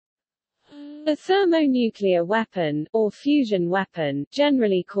A thermonuclear weapon, or fusion weapon,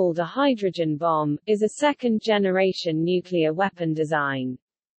 generally called a hydrogen bomb, is a second-generation nuclear weapon design.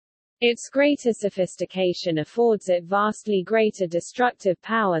 Its greater sophistication affords it vastly greater destructive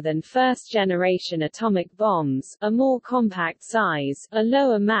power than first-generation atomic bombs, a more compact size, a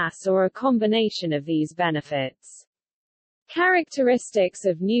lower mass or a combination of these benefits. Characteristics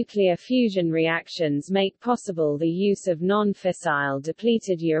of nuclear fusion reactions make possible the use of non-fissile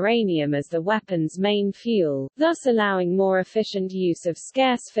depleted uranium as the weapon's main fuel, thus allowing more efficient use of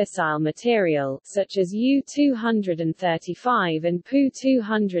scarce fissile material, such as U-235 and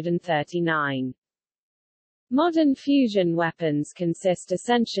Pu-239. Modern fusion weapons consist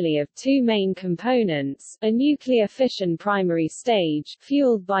essentially of two main components, a nuclear fission primary stage,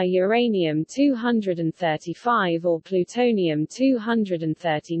 fueled by uranium-235 or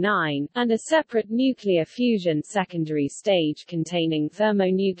plutonium-239, and a separate nuclear fusion secondary stage containing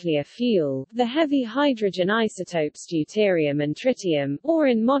thermonuclear fuel, the heavy hydrogen isotopes deuterium and tritium, or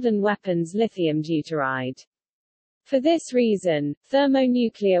in modern weapons lithium deuteride. For this reason,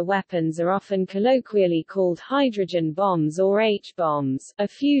 thermonuclear weapons are often colloquially called hydrogen bombs or H-bombs. A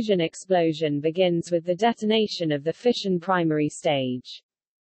fusion explosion begins with the detonation of the fission primary stage.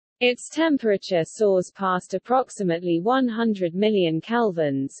 Its temperature soars past approximately 100 million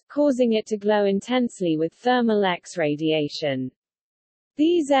kelvins, causing it to glow intensely with thermal X radiation.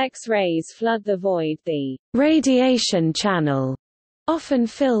 These X-rays flood the void, the radiation channel, often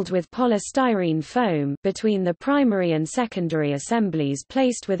filled with polystyrene foam, between the primary and secondary assemblies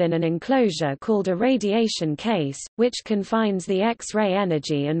placed within an enclosure called a radiation case, which confines the X-ray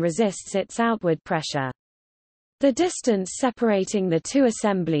energy and resists its outward pressure. The distance separating the two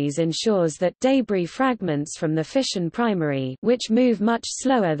assemblies ensures that debris fragments from the fission primary, which move much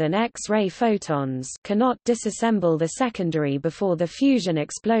slower than X-ray photons, cannot disassemble the secondary before the fusion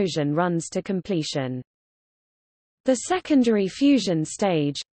explosion runs to completion. The secondary fusion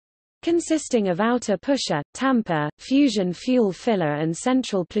stage, consisting of outer pusher, tamper, fusion fuel filler and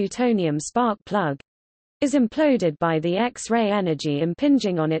central plutonium spark plug, is imploded by the X-ray energy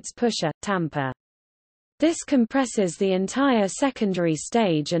impinging on its pusher, tamper. This compresses the entire secondary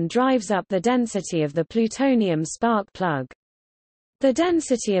stage and drives up the density of the plutonium spark plug. The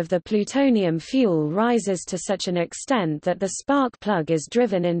density of the plutonium fuel rises to such an extent that the spark plug is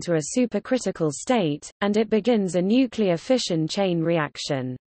driven into a supercritical state, and it begins a nuclear fission chain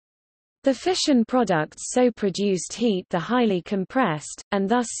reaction. The fission products so produced heat the highly compressed, and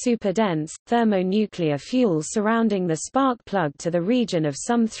thus superdense, thermonuclear fuel surrounding the spark plug to the region of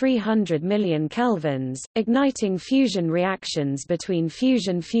some 300 million kelvins, igniting fusion reactions between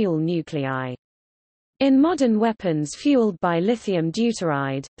fusion fuel nuclei. In modern weapons fueled by lithium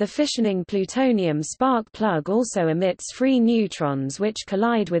deuteride, the fissioning plutonium spark plug also emits free neutrons which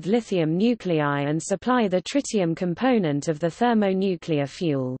collide with lithium nuclei and supply the tritium component of the thermonuclear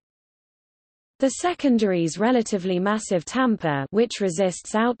fuel. The secondary's relatively massive tamper, which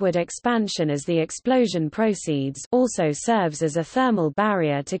resists outward expansion as the explosion proceeds, also serves as a thermal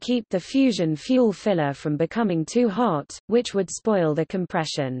barrier to keep the fusion fuel filler from becoming too hot, which would spoil the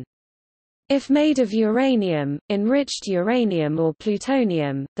compression. If made of uranium, enriched uranium or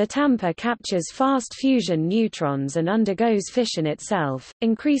plutonium, the tamper captures fast fusion neutrons and undergoes fission itself,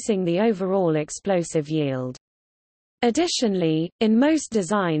 increasing the overall explosive yield. Additionally, in most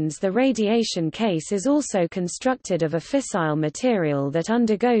designs the radiation case is also constructed of a fissile material that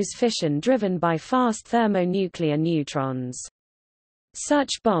undergoes fission driven by fast thermonuclear neutrons.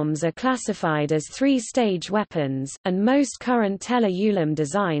 Such bombs are classified as three-stage weapons, and most current Teller-Ulam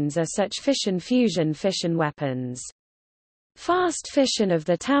designs are such fission-fusion fission weapons. Fast fission of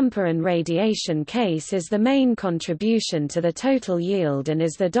the tamper and radiation case is the main contribution to the total yield and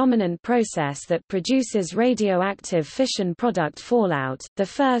is the dominant process that produces radioactive fission product fallout. The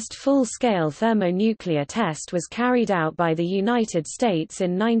first full-scale thermonuclear test was carried out by the United States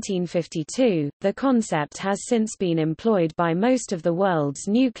in 1952. The concept has since been employed by most of the world's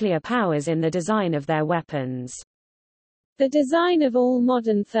nuclear powers in the design of their weapons. The design of all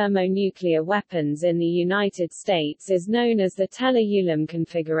modern thermonuclear weapons in the United States is known as the Teller-Ulam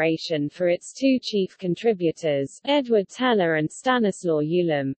configuration for its two chief contributors, Edward Teller and Stanislaw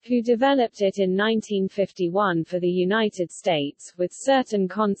Ulam, who developed it in 1951 for the United States, with certain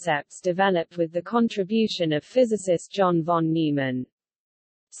concepts developed with the contribution of physicist John von Neumann.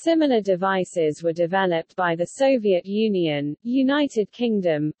 Similar devices were developed by the Soviet Union, United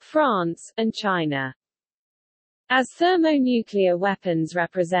Kingdom, France, and China. As thermonuclear weapons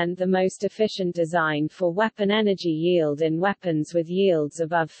represent the most efficient design for weapon energy yield in weapons with yields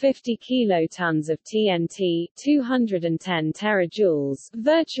above 50 kilotons of TNT, 210 terajoules,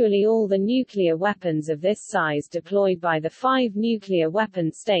 virtually all the nuclear weapons of this size deployed by the 5 nuclear weapon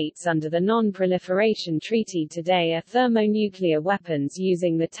states under the Non-Proliferation Treaty today are thermonuclear weapons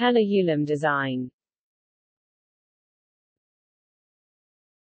using the Teller-Ulam design.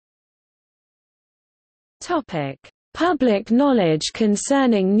 Topic: Public knowledge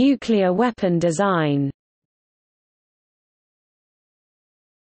concerning nuclear weapon design.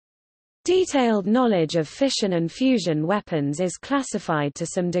 Detailed knowledge of fission and fusion weapons is classified to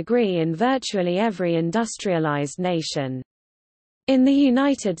some degree in virtually every industrialized nation. In the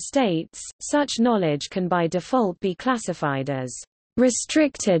United States, such knowledge can by default be classified as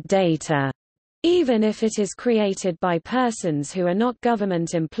restricted data, even if it is created by persons who are not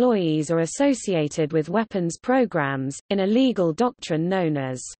government employees or associated with weapons programs, in a legal doctrine known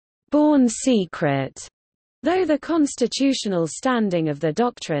as born secret. Though the constitutional standing of the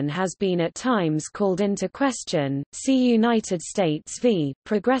doctrine has been at times called into question, see United States v.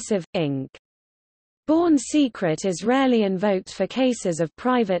 Progressive, Inc. Born secret is rarely invoked for cases of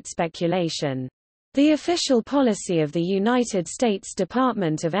private speculation. The official policy of the United States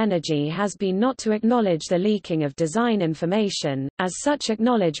Department of Energy has been not to acknowledge the leaking of design information, as such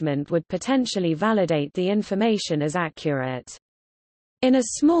acknowledgement would potentially validate the information as accurate. In a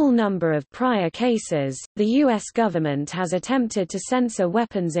small number of prior cases, the U.S. government has attempted to censor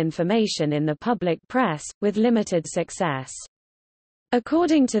weapons information in the public press, with limited success.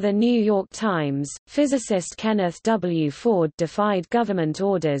 According to the New York Times, physicist Kenneth W. Ford defied government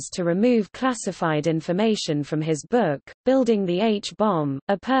orders to remove classified information from his book, Building the H-Bomb,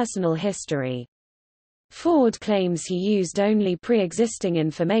 A Personal History. Ford claims he used only pre-existing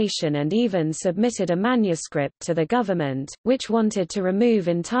information and even submitted a manuscript to the government, which wanted to remove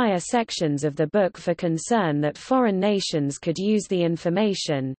entire sections of the book for concern that foreign nations could use the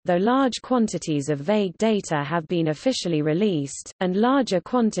information, though large quantities of vague data have been officially released, and larger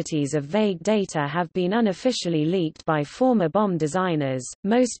quantities of vague data have been unofficially leaked by former bomb designers.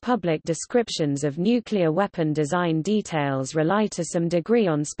 Most public descriptions of nuclear weapon design details rely to some degree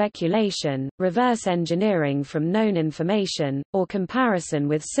on speculation, reverse engineering from known information, or comparison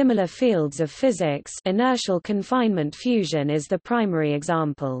with similar fields of physics. Inertial confinement fusion is the primary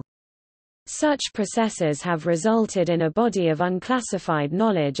example. Such processes have resulted in a body of unclassified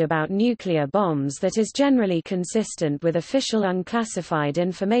knowledge about nuclear bombs that is generally consistent with official unclassified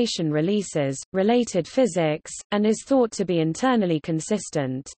information releases, related physics, and is thought to be internally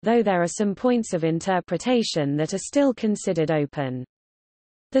consistent, though there are some points of interpretation that are still considered open.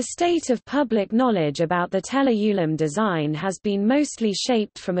 The state of public knowledge about the Teller-Ulam design has been mostly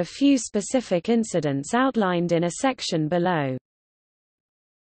shaped from a few specific incidents outlined in a section below.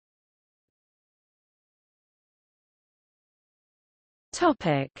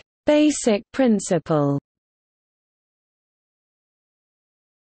 Topic: Basic principle.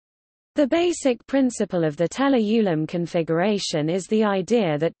 The basic principle of the Teller-Ulam configuration is the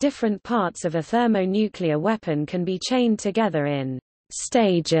idea that different parts of a thermonuclear weapon can be chained together in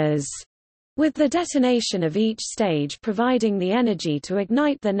stages, with the detonation of each stage providing the energy to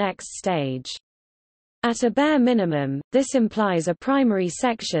ignite the next stage. At a bare minimum, this implies a primary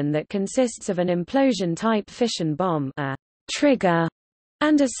section that consists of an implosion-type fission bomb, a trigger,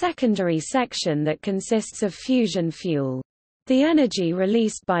 and a secondary section that consists of fusion fuel. The energy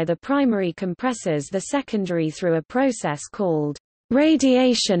released by the primary compresses the secondary through a process called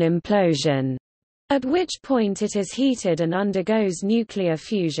radiation implosion, at which point it is heated and undergoes nuclear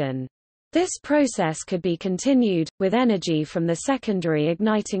fusion. This process could be continued, with energy from the secondary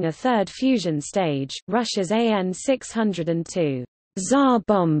igniting a third fusion stage. Russia's AN 602 Tsar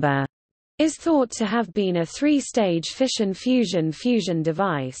bomber is thought to have been a three-stage fission-fusion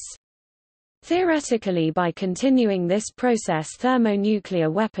device. Theoretically, by continuing this process,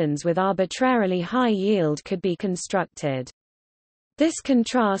 thermonuclear weapons with arbitrarily high yield could be constructed. This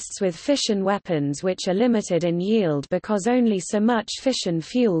contrasts with fission weapons, which are limited in yield because only so much fission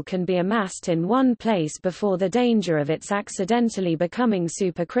fuel can be amassed in one place before the danger of its accidentally becoming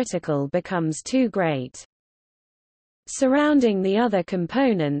supercritical becomes too great. Surrounding the other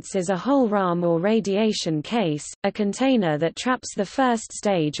components is a whole ram or radiation case, a container that traps the first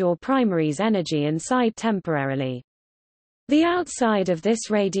stage or primary's energy inside temporarily. The outside of this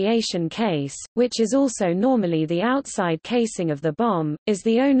radiation case, which is also normally the outside casing of the bomb, is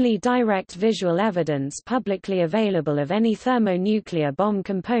the only direct visual evidence publicly available of any thermonuclear bomb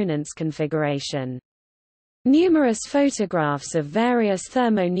components configuration. Numerous photographs of various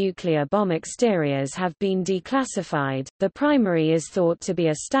thermonuclear bomb exteriors have been declassified. The primary is thought to be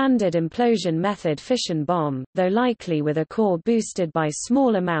a standard implosion method fission bomb, though likely with a core boosted by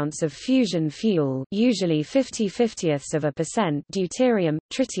small amounts of fusion fuel, usually 50/50% deuterium,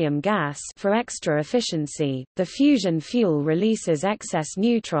 tritium gas, for extra efficiency. The fusion fuel releases excess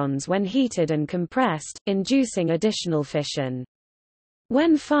neutrons when heated and compressed, inducing additional fission.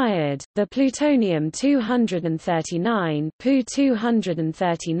 When fired, the plutonium-239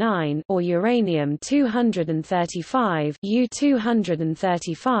 Pu-239 or uranium-235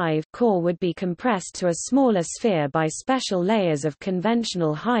 U-235 core would be compressed to a smaller sphere by special layers of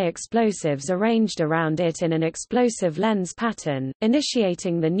conventional high explosives arranged around it in an explosive lens pattern,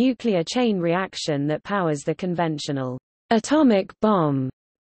 initiating the nuclear chain reaction that powers the conventional atomic bomb.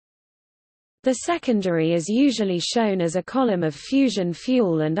 The secondary is usually shown as a column of fusion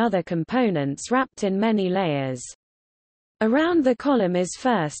fuel and other components wrapped in many layers. Around the column is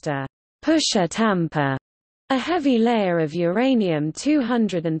first a pusher tamper, a heavy layer of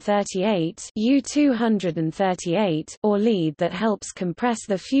uranium-238 U-238 or lead that helps compress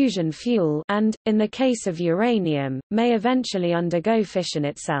the fusion fuel and, in the case of uranium, may eventually undergo fission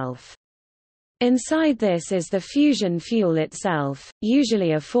itself. Inside this is the fusion fuel itself,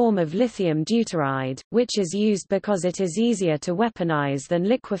 usually a form of lithium deuteride, which is used because it is easier to weaponize than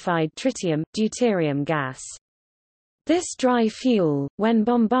liquefied tritium, deuterium gas. This dry fuel, when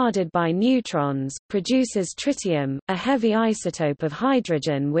bombarded by neutrons, produces tritium, a heavy isotope of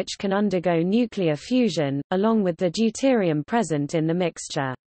hydrogen which can undergo nuclear fusion, along with the deuterium present in the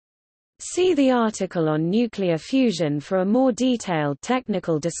mixture. See the article on nuclear fusion for a more detailed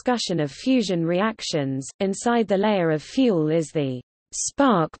technical discussion of fusion reactions. Inside the layer of fuel is the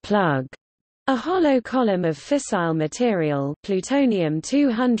spark plug, a hollow column of fissile material,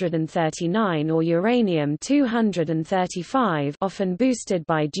 plutonium-239 or uranium-235, often boosted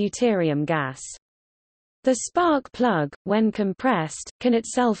by deuterium gas. The spark plug, when compressed, can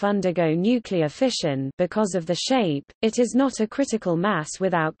itself undergo nuclear fission. Because of the shape, it is not a critical mass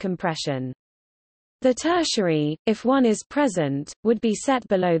without compression. The tertiary, if one is present, would be set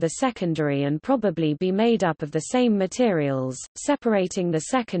below the secondary and probably be made up of the same materials. Separating the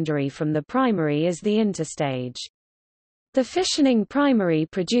secondary from the primary is the interstage. The fissioning primary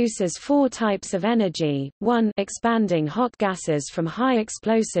produces four types of energy: 1 expanding hot gases from high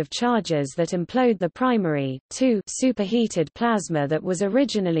explosive charges that implode the primary, 2 superheated plasma that was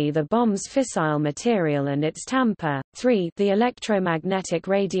originally the bomb's fissile material and its tamper, 3 the electromagnetic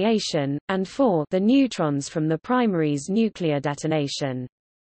radiation, and 4 the neutrons from the primary's nuclear detonation.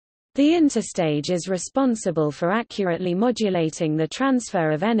 The interstage is responsible for accurately modulating the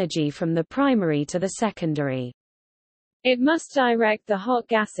transfer of energy from the primary to the secondary. It must direct the hot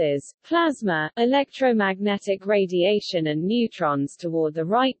gases, plasma, electromagnetic radiation and neutrons toward the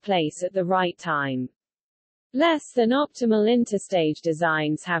right place at the right time. Less than optimal interstage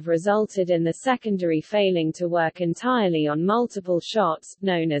designs have resulted in the secondary failing to work entirely on multiple shots,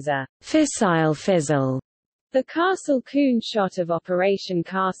 known as a fissile fizzle. The Castle-Kuhn shot of Operation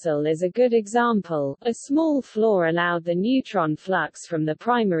Castle is a good example. A small flaw allowed the neutron flux from the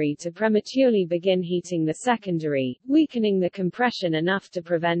primary to prematurely begin heating the secondary, weakening the compression enough to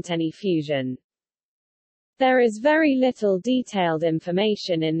prevent any fusion. There is very little detailed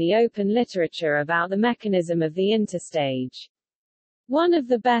information in the open literature about the mechanism of the interstage. One of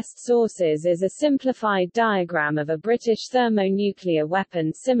the best sources is a simplified diagram of a British thermonuclear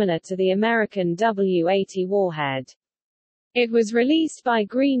weapon similar to the American W-80 warhead. It was released by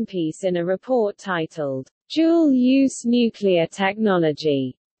Greenpeace in a report titled, Dual-Use Nuclear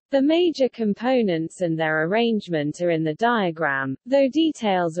Technology. The major components and their arrangement are in the diagram, though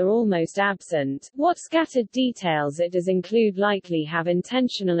details are almost absent. What scattered details it does include likely have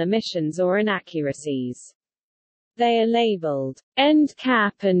intentional omissions or inaccuracies. They are labeled end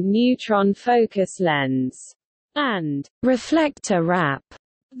cap and neutron focus lens and reflector wrap.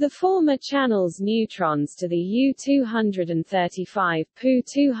 The former channels neutrons to the U-235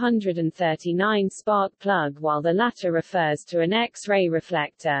 Pu-239 spark plug, while the latter refers to an X-ray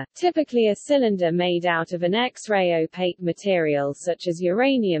reflector, typically a cylinder made out of an X-ray opaque material such as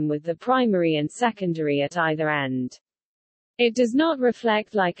uranium with the primary and secondary at either end. It does not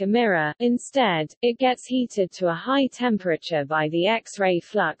reflect like a mirror, instead, it gets heated to a high temperature by the X-ray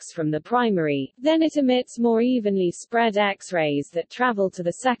flux from the primary, then it emits more evenly spread X-rays that travel to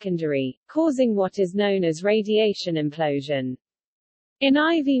the secondary, causing what is known as radiation implosion. In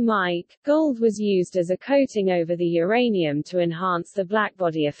iThe mic, gold was used as a coating over the uranium to enhance the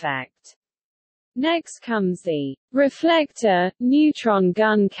blackbody effect. Next comes the reflector, neutron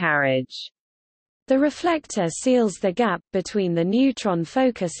gun carriage. The reflector seals the gap between the neutron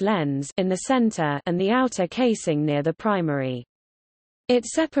focus lens in the center and the outer casing near the primary. It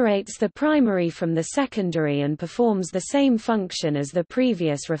separates the primary from the secondary and performs the same function as the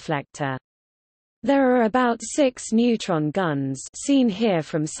previous reflector. There are about 6 neutron guns, seen here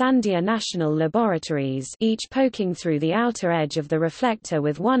from Sandia National Laboratories, each poking through the outer edge of the reflector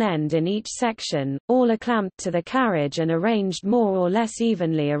with one end in each section. All are clamped to the carriage and arranged more or less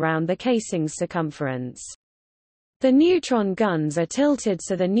evenly around the casing's circumference. The neutron guns are tilted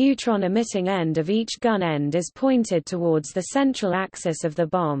so the neutron-emitting end of each gun end is pointed towards the central axis of the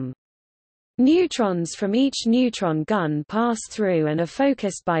bomb. Neutrons from each neutron gun pass through and are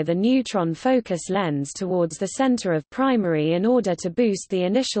focused by the neutron focus lens towards the center of primary in order to boost the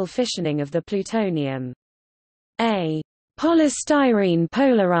initial fissioning of the plutonium. A polystyrene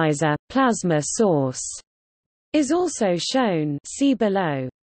polarizer, plasma source, is also shown. See below.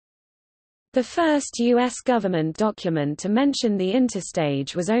 The first U.S. government document to mention the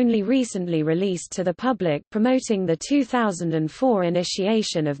interstage was only recently released to the public, promoting the 2004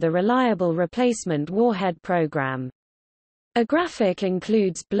 initiation of the Reliable Replacement Warhead Program. A graphic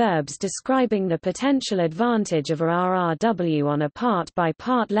includes blurbs describing the potential advantage of a RRW on a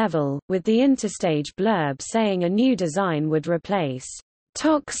part-by-part level, with the interstage blurb saying a new design would replace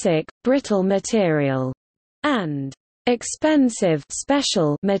toxic, brittle material and expensive,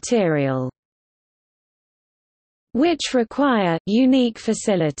 special material, which require unique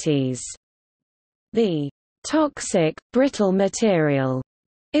facilities. The toxic, brittle material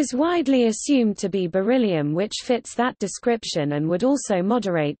is widely assumed to be beryllium, which fits that description and would also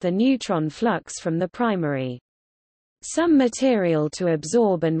moderate the neutron flux from the primary. Some material to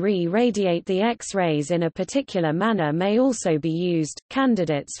absorb and re-radiate the X-rays in a particular manner may also be used.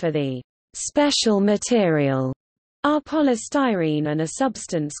 Candidates for the special material are polystyrene and a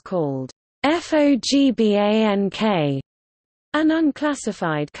substance called FOGBANK, an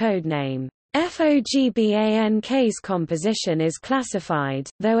unclassified codename. FOGBANK's composition is classified,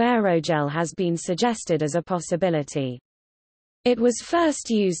 though aerogel has been suggested as a possibility. It was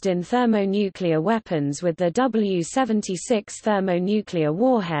first used in thermonuclear weapons with the W-76 thermonuclear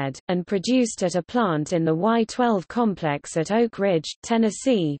warhead, and produced at a plant in the Y-12 complex at Oak Ridge,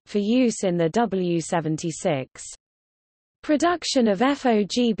 Tennessee, for use in the W-76. Production of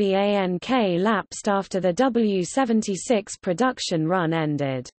FOGBANK lapsed after the W-76 production run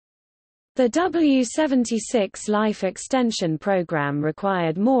ended. The W-76 life extension program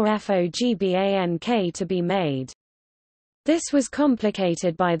required more FOGBANK to be made. This was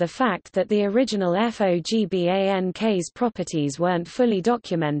complicated by the fact that the original FOGBANK's properties weren't fully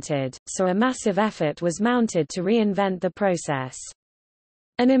documented, so a massive effort was mounted to reinvent the process.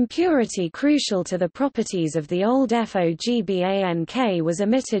 An impurity crucial to the properties of the old FOGBANK was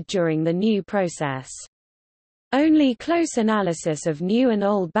omitted during the new process. Only close analysis of new and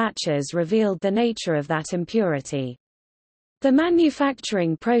old batches revealed the nature of that impurity. The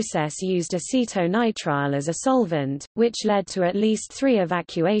manufacturing process used acetonitrile as a solvent, which led to at least 3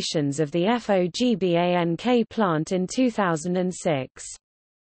 evacuations of the FOGBANK plant in 2006.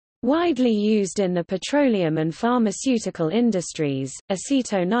 Widely used in the petroleum and pharmaceutical industries,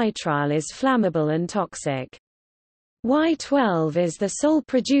 acetonitrile is flammable and toxic. Y-12 is the sole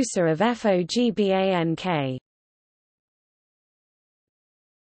producer of FOGBANK.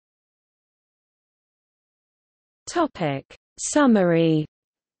 Topic Summary.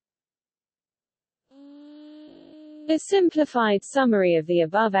 A simplified summary of the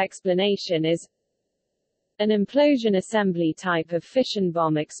above explanation is: an implosion assembly type of fission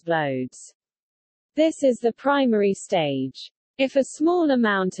bomb explodes. This is the primary stage. If a small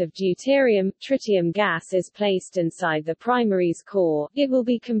amount of deuterium-tritium gas is placed inside the primary's core, it will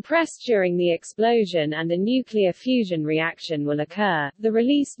be compressed during the explosion and a nuclear fusion reaction will occur. The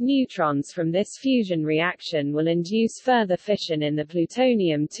released neutrons from this fusion reaction will induce further fission in the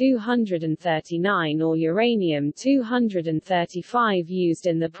plutonium-239 or uranium-235 used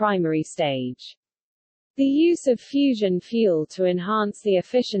in the primary stage. The use of fusion fuel to enhance the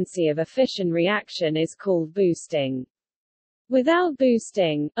efficiency of a fission reaction is called boosting. Without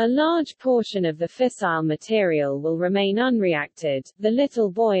boosting, a large portion of the fissile material will remain unreacted. The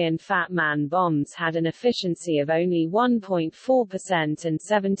Little Boy and Fat Man bombs had an efficiency of only 1.4% and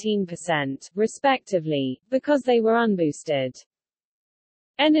 17%, respectively, because they were unboosted.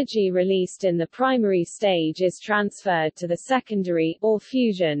 Energy released in the primary stage is transferred to the secondary, or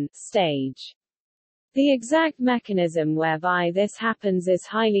fusion, stage. The exact mechanism whereby this happens is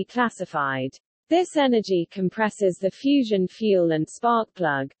highly classified. This energy compresses the fusion fuel and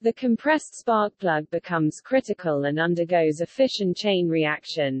sparkplug. The compressed sparkplug becomes critical and undergoes a fission chain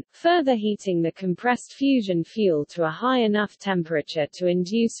reaction, further heating the compressed fusion fuel to a high enough temperature to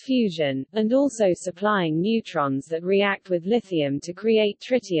induce fusion, and also supplying neutrons that react with lithium to create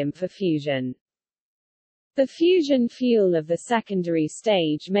tritium for fusion. The fusion fuel of the secondary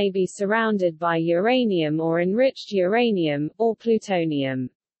stage may be surrounded by uranium or enriched uranium, or plutonium.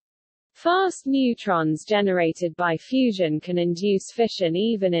 Fast neutrons generated by fusion can induce fission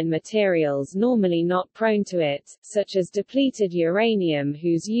even in materials normally not prone to it, such as depleted uranium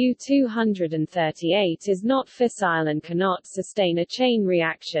whose U-238 is not fissile and cannot sustain a chain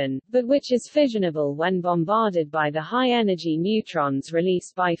reaction, but which is fissionable when bombarded by the high-energy neutrons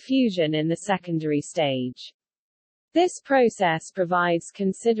released by fusion in the secondary stage. This process provides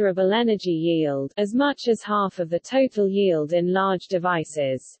considerable energy yield, as much as half of the total yield in large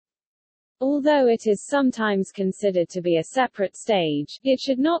devices. Although it is sometimes considered to be a separate stage, it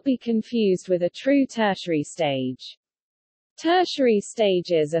should not be confused with a true tertiary stage. Tertiary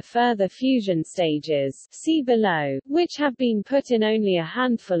stages are further fusion stages, see below, which have been put in only a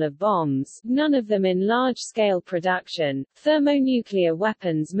handful of bombs, none of them in large-scale production. Thermonuclear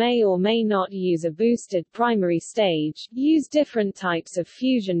weapons may or may not use a boosted primary stage, use different types of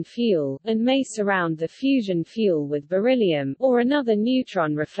fusion fuel, and may surround the fusion fuel with beryllium, or another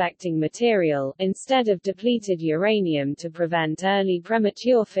neutron-reflecting material, instead of depleted uranium to prevent early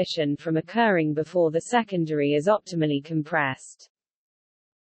premature fission from occurring before the secondary is optimally compressed.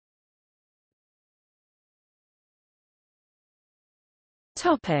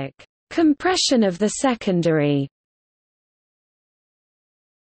 Topic: Compression of the secondary.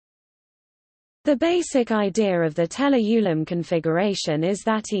 The basic idea of the Teller-Ulam configuration is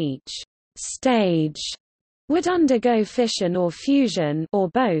that each stage would undergo fission or fusion, or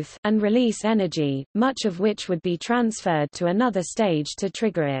both, and release energy, much of which would be transferred to another stage to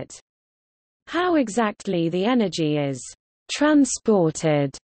trigger it. How exactly the energy is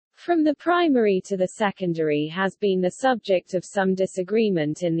transported from the primary to the secondary has been the subject of some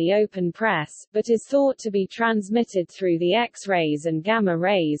disagreement in the open press, but is thought to be transmitted through the X-rays and gamma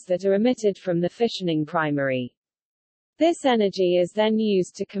rays that are emitted from the fissioning primary. This energy is then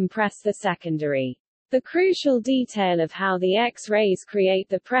used to compress the secondary. The crucial detail of how the X-rays create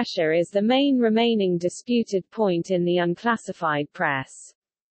the pressure is the main remaining disputed point in the unclassified press.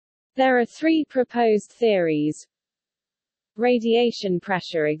 There are three proposed theories. Radiation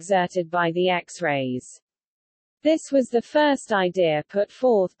pressure exerted by the X-rays. This was the first idea put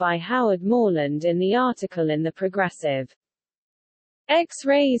forth by Howard Morland in the article in the Progressive.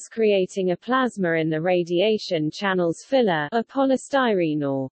 X-rays creating a plasma in the radiation channels filler, a polystyrene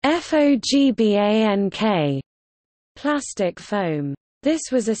or FOGBANK plastic foam. This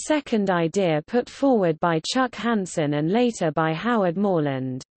was a second idea put forward by Chuck Hansen and later by Howard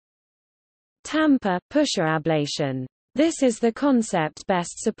Morland. Tamper-pusher ablation. This is the concept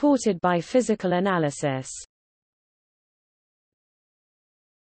best supported by physical analysis.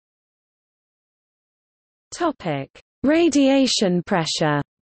 Topic: Radiation pressure.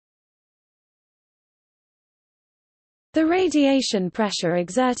 The radiation pressure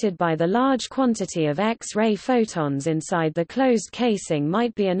exerted by the large quantity of X-ray photons inside the closed casing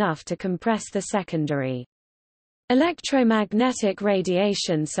might be enough to compress the secondary. Electromagnetic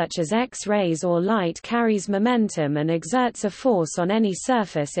radiation such as X-rays or light carries momentum and exerts a force on any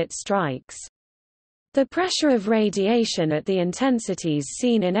surface it strikes. The pressure of radiation at the intensities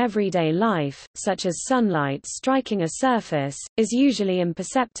seen in everyday life, such as sunlight striking a surface, is usually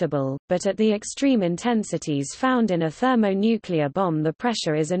imperceptible, but at the extreme intensities found in a thermonuclear bomb the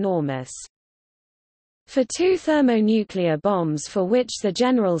pressure is enormous. For two thermonuclear bombs for which the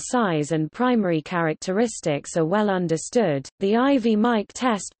general size and primary characteristics are well understood, the iThe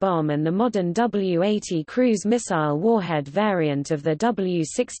test bomb and the modern W-80 cruise missile warhead variant of the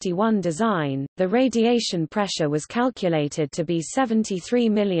W-61 design, the radiation pressure was calculated to be 73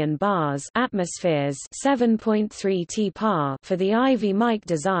 million bars atmospheres 7.3 t-par for the iThe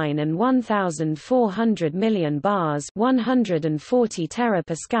design and 1,400 million bars 140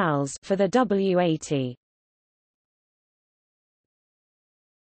 terapascals for the W-80.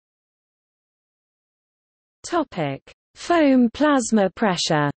 Topic: Foam plasma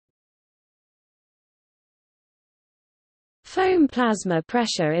pressure. Foam plasma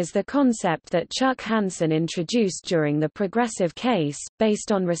pressure is the concept that Chuck Hansen introduced during the Progressive case,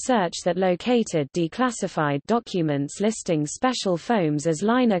 based on research that located declassified documents listing special foams as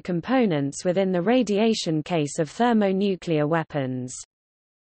liner components within the radiation case of thermonuclear weapons.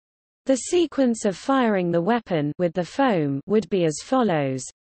 The sequence of firing the weapon with the foam would be as follows.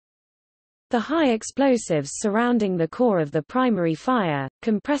 The high explosives surrounding the core of the primary fire,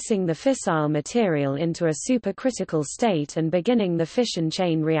 compressing the fissile material into a supercritical state and beginning the fission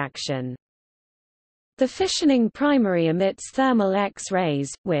chain reaction. The fissioning primary emits thermal X-rays,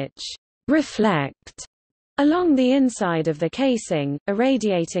 which reflect along the inside of the casing,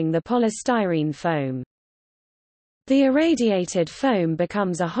 irradiating the polystyrene foam. The irradiated foam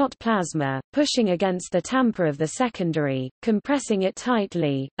becomes a hot plasma, pushing against the tamper of the secondary, compressing it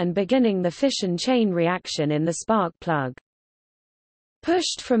tightly, and beginning the fission chain reaction in the spark plug.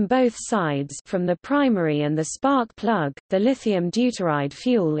 Pushed from both sides, from the primary and the spark plug, the lithium deuteride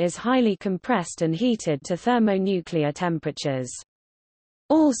fuel is highly compressed and heated to thermonuclear temperatures.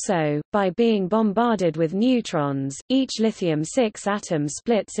 Also, by being bombarded with neutrons, each lithium-6 atom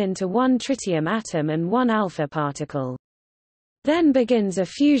splits into one tritium atom and one alpha particle. Then begins a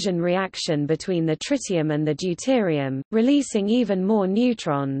fusion reaction between the tritium and the deuterium, releasing even more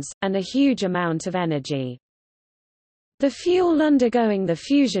neutrons, and a huge amount of energy. The fuel undergoing the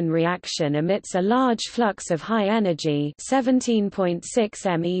fusion reaction emits a large flux of high energy 17.6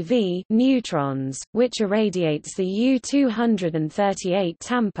 MeV neutrons, which irradiates the U-238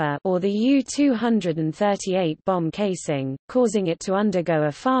 tamper or the U-238 bomb casing, causing it to undergo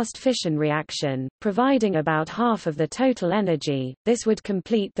a fast fission reaction, providing about half of the total energy. This would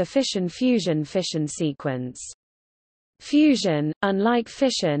complete the fission-fusion sequence. Fusion, unlike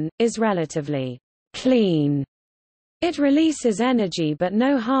fission, is relatively clean. It releases energy but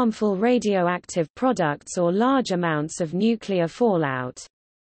no harmful radioactive products or large amounts of nuclear fallout.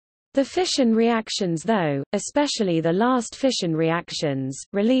 The fission reactions though, especially the last fission reactions,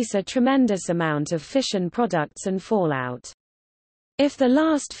 release a tremendous amount of fission products and fallout. If the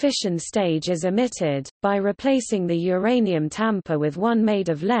last fission stage is omitted, by replacing the uranium tamper with one made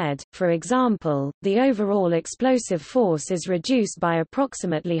of lead, for example, the overall explosive force is reduced by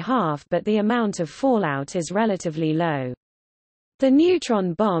approximately half but the amount of fallout is relatively low. The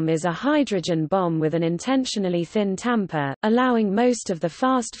neutron bomb is a hydrogen bomb with an intentionally thin tamper, allowing most of the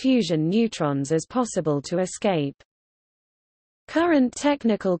fast fusion neutrons as possible to escape. Current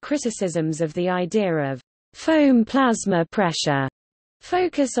technical criticisms of the idea of foam plasma pressure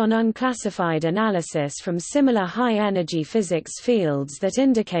focus on unclassified analysis from similar high-energy physics fields that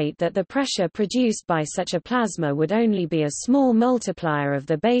indicate that the pressure produced by such a plasma would only be a small multiplier of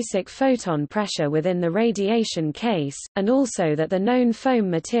the basic photon pressure within the radiation case, and also that the known foam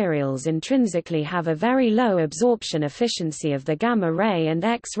materials intrinsically have a very low absorption efficiency of the gamma-ray and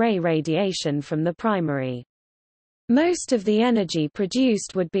X-ray radiation from the primary. Most of the energy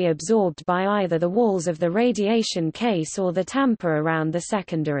produced would be absorbed by either the walls of the radiation case or the tamper around the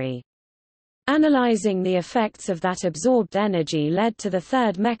secondary. Analyzing the effects of that absorbed energy led to the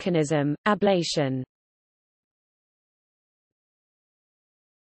third mechanism, ablation.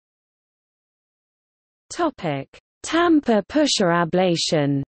 Tamper-pusher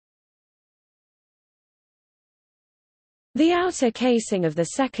ablation. The outer casing of the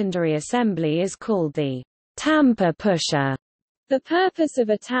secondary assembly is called the Tamper-pusher. The purpose of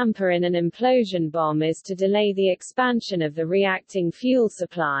a tamper in an implosion bomb is to delay the expansion of the reacting fuel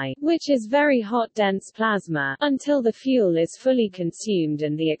supply, which is very hot dense plasma, until the fuel is fully consumed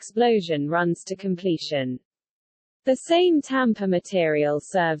and the explosion runs to completion. The same tamper material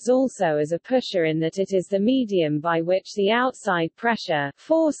serves also as a pusher in that it is the medium by which the outside pressure,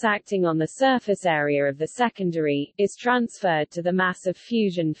 force acting on the surface area of the secondary, is transferred to the mass of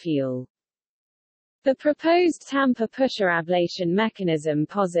fusion fuel. The proposed tamper-pusher ablation mechanism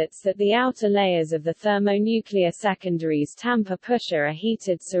posits that the outer layers of the thermonuclear secondary's tamper-pusher are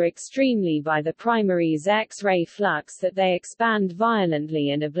heated so extremely by the primary's X-ray flux that they expand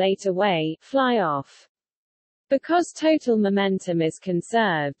violently and ablate away, fly off. Because total momentum is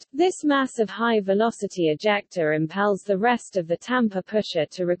conserved, this massive high-velocity ejector impels the rest of the tamper-pusher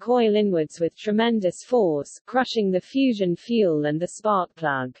to recoil inwards with tremendous force, crushing the fusion fuel and the spark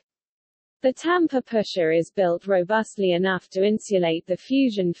plug. The tamper-pusher is built robustly enough to insulate the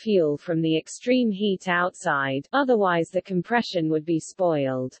fusion fuel from the extreme heat outside, otherwise the compression would be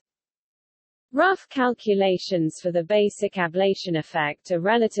spoiled. Rough calculations for the basic ablation effect are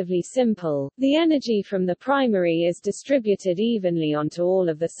relatively simple. The energy from the primary is distributed evenly onto all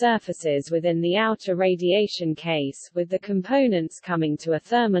of the surfaces within the outer radiation case, with the components coming to a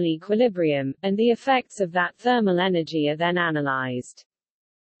thermal equilibrium, and the effects of that thermal energy are then analyzed.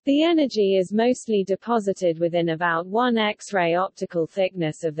 The energy is mostly deposited within about 1 X-ray optical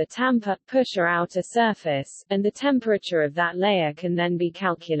thickness of the tamper-pusher outer surface, and the temperature of that layer can then be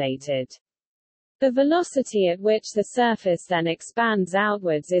calculated. The velocity at which the surface then expands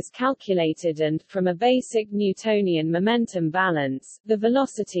outwards is calculated and, from a basic Newtonian momentum balance, the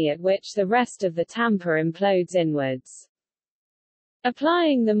velocity at which the rest of the tamper implodes inwards.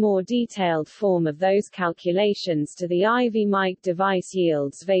 Applying the more detailed form of those calculations to the iThe device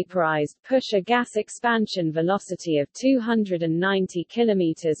yields vaporized pusher gas expansion velocity of 290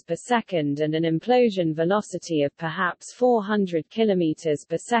 km per second and an implosion velocity of perhaps 400 km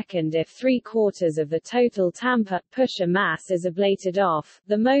per second if 3/4 of the total Tamper-pusher mass is ablated off,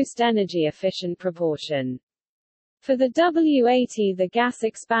 the most energy-efficient proportion. For the W80 the gas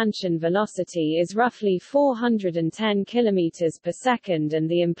expansion velocity is roughly 410 km per second and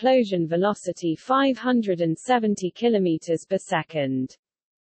the implosion velocity 570 km per second.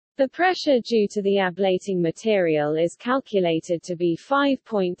 The pressure due to the ablating material is calculated to be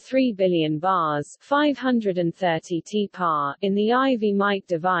 5.3 billion bars 530 t-par in the iThe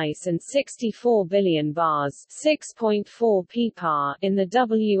device and 64 billion bars 6.4 p-par in the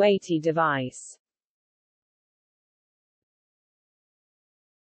W80 device.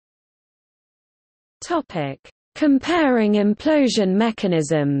 Topic: Comparing implosion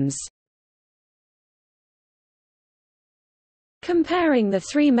mechanisms. Comparing the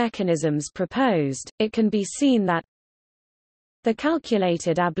three mechanisms proposed, it can be seen that the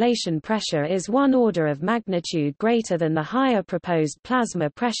calculated ablation pressure is 1 order of magnitude greater than the higher proposed plasma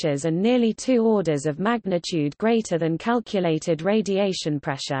pressures and nearly 2 orders of magnitude greater than calculated radiation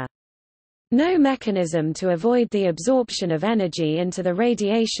pressure. No mechanism to avoid the absorption of energy into the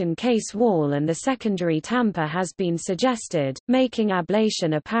radiation case wall and the secondary tamper has been suggested, making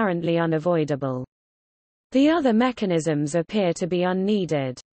ablation apparently unavoidable. The other mechanisms appear to be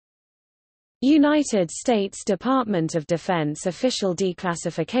unneeded. United States Department of Defense official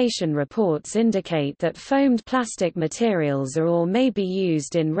declassification reports indicate that foamed plastic materials are or may be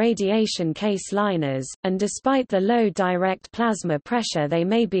used in radiation case liners, and despite the low direct plasma pressure they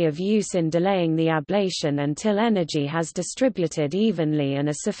may be of use in delaying the ablation until energy has distributed evenly and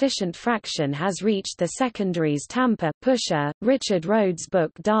a sufficient fraction has reached the secondaries Tamper-pusher. Richard Rhodes'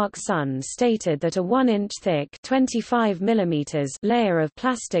 book Dark Sun stated that a 1-inch thick 25 mm layer of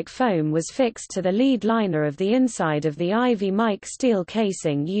plastic foam was fixed to the lead liner of the inside of the iThe steel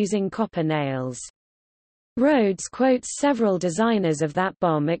casing using copper nails. Rhodes quotes several designers of that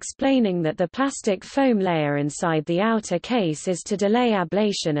bomb explaining that the plastic foam layer inside the outer case is to delay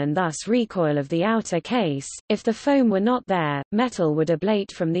ablation and thus recoil of the outer case. If the foam were not there, metal would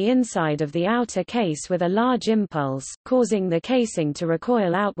ablate from the inside of the outer case with a large impulse, causing the casing to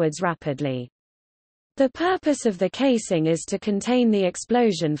recoil outwards rapidly. The purpose of the casing is to contain the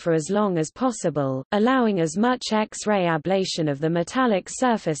explosion for as long as possible, allowing as much X-ray ablation of the metallic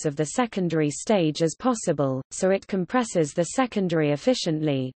surface of the secondary stage as possible, so it compresses the secondary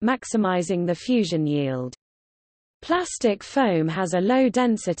efficiently, maximizing the fusion yield. Plastic foam has a low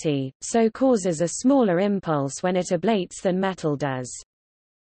density, so causes a smaller impulse when it ablates than metal does.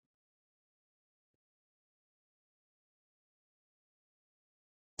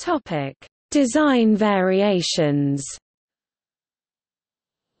 Design variations.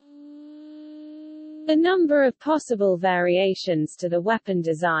 A number of possible variations to the weapon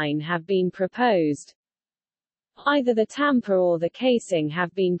design have been proposed. Either the tamper or the casing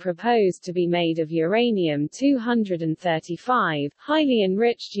have been proposed to be made of uranium-235, highly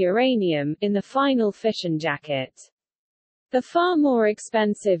enriched uranium, in the final fission jacket. The far more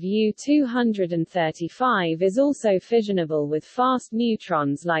expensive U-235 is also fissionable with fast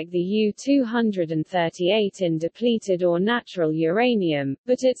neutrons like the U-238 in depleted or natural uranium,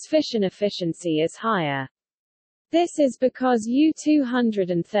 but its fission efficiency is higher. This is because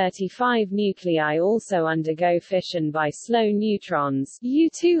U-235 nuclei also undergo fission by slow neutrons.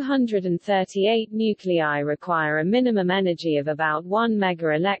 U-238 nuclei require a minimum energy of about 1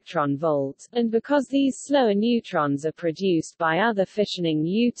 MeV, and because these slower neutrons are produced by other fissioning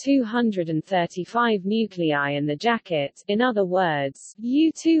U-235 nuclei in the jacket, in other words,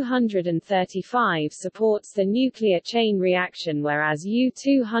 U-235 supports the nuclear chain reaction whereas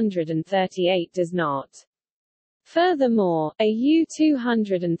U-238 does not. Furthermore, a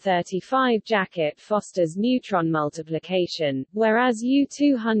U-235 jacket fosters neutron multiplication, whereas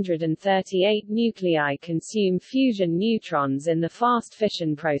U-238 nuclei consume fusion neutrons in the fast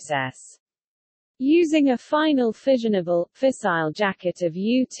fission process. Using a final fissionable, fissile jacket of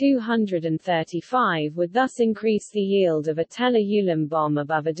U-235 would thus increase the yield of a tellur-ulam bomb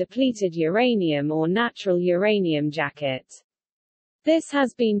above a depleted uranium or natural uranium jacket. This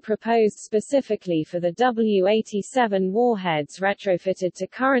has been proposed specifically for the W-87 warheads retrofitted to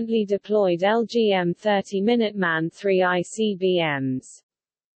currently deployed LGM-30 Minuteman III ICBMs.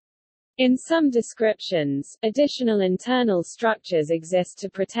 In some descriptions, additional internal structures exist to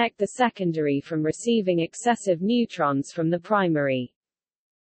protect the secondary from receiving excessive neutrons from the primary.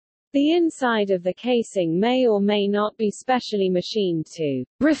 The inside of the casing may or may not be specially machined to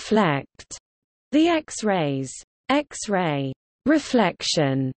reflect the X-rays. X-ray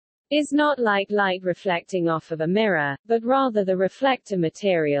reflection is not like light reflecting off of a mirror, but rather the reflector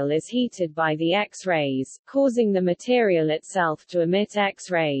material is heated by the X-rays, causing the material itself to emit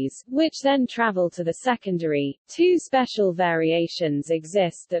X-rays, which then travel to the secondary. Two special variations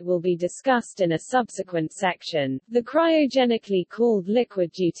exist that will be discussed in a subsequent section: the cryogenically cooled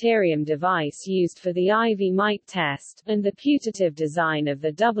liquid deuterium device used for the iThe test, and the putative design of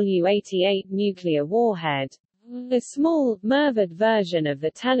the W-88 nuclear warhead. A small, MIRVed version of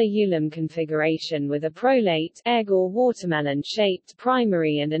the Tellur-Ulam configuration with a prolate, egg or watermelon-shaped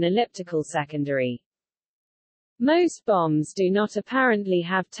primary and an elliptical secondary. Most bombs do not apparently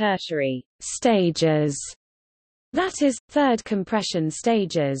have tertiary stages, that is, third compression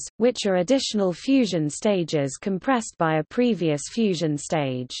stages, which are additional fusion stages compressed by a previous fusion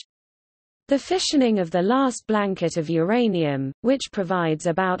stage. The fissioning of the last blanket of uranium, which provides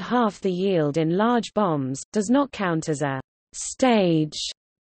about half the yield in large bombs, does not count as a stage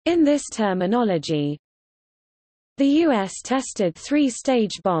in this terminology. The U.S. tested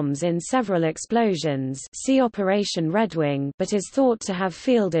three-stage bombs in several explosions, see Operation Redwing, but is thought to have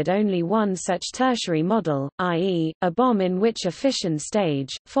fielded only one such tertiary model, i.e., a bomb in which a fission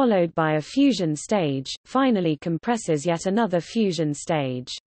stage, followed by a fusion stage, finally compresses yet another fusion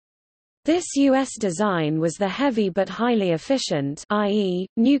stage. This U.S. design was the heavy but highly efficient, i.e.,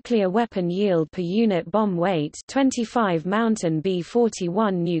 nuclear weapon yield per unit bomb weight 25 Mountain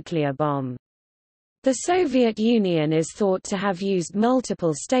B-41 nuclear bomb. The Soviet Union is thought to have used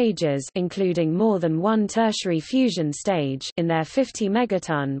multiple stages, including more than one tertiary fusion stage, in their 50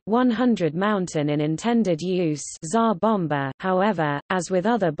 megaton, 100 Mountain in intended use Tsar bomber. However, as with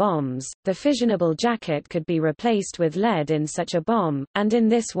other bombs, the fissionable jacket could be replaced with lead in such a bomb, and in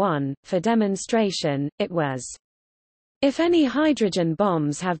this one, for demonstration, it was. If any hydrogen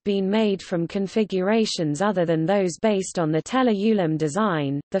bombs have been made from configurations other than those based on the Tellur-Ulam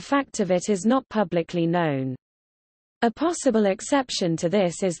design, the fact of it is not publicly known. A possible exception to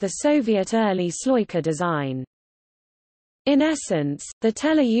this is the Soviet early Sloika design. In essence, the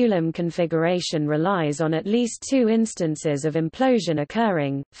Tellur-Ulam configuration relies on at least two instances of implosion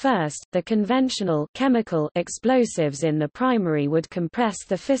occurring. First, the conventional chemical explosives in the primary would compress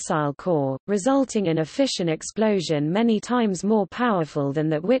the fissile core, resulting in a fission explosion many times more powerful than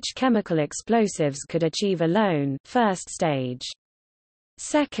that which chemical explosives could achieve alone, first stage.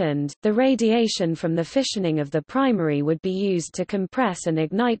 Second, the radiation from the fissioning of the primary would be used to compress and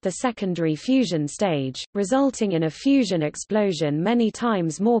ignite the secondary fusion stage, resulting in a fusion explosion many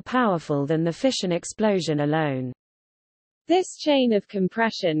times more powerful than the fission explosion alone. This chain of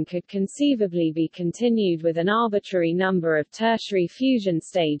compression could conceivably be continued with an arbitrary number of tertiary fusion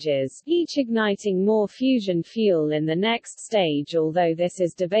stages, each igniting more fusion fuel in the next stage, although this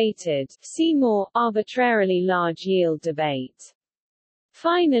is debated. See more arbitrarily large yield debate.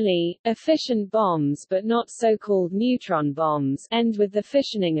 Finally, efficient bombs, but not so-called neutron bombs, end with the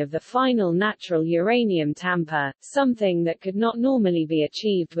fissioning of the final natural uranium tamper, something that could not normally be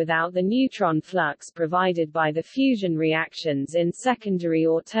achieved without the neutron flux provided by the fusion reactions in secondary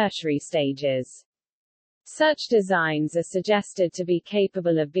or tertiary stages. Such designs are suggested to be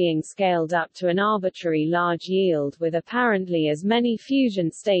capable of being scaled up to an arbitrary large yield with apparently as many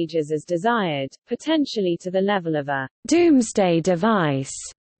fusion stages as desired, potentially to the level of a doomsday device.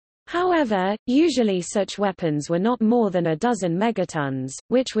 However, usually such weapons were not more than a dozen megatons,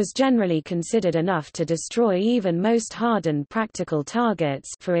 which was generally considered enough to destroy even most hardened practical targets,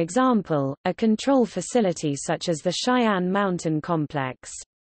 for example, a control facility such as the Cheyenne Mountain Complex.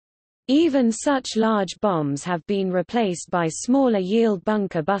 Even such large bombs have been replaced by smaller yield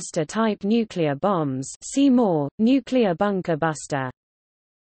bunker buster type nuclear bombs. See more, nuclear bunker buster.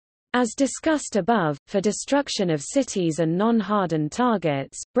 As discussed above, for destruction of cities and non-hardened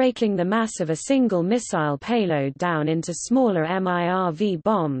targets, breaking the mass of a single missile payload down into smaller MIRV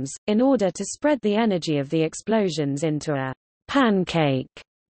bombs, in order to spread the energy of the explosions into a pancake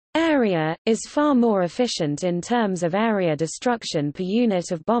area, is far more efficient in terms of area destruction per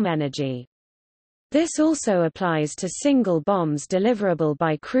unit of bomb energy. This also applies to single bombs deliverable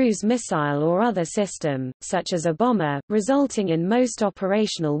by cruise missile or other system, such as a bomber, resulting in most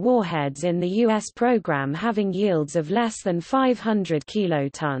operational warheads in the U.S. program having yields of less than 500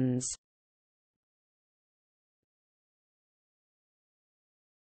 kilotons.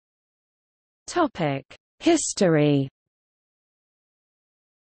 History.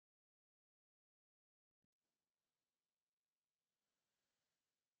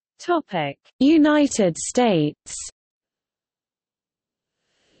 United States.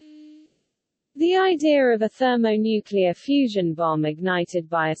 The idea of a thermonuclear fusion bomb ignited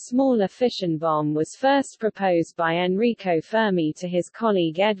by a smaller fission bomb was first proposed by Enrico Fermi to his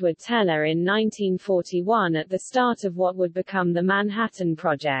colleague Edward Teller in 1941 at the start of what would become the Manhattan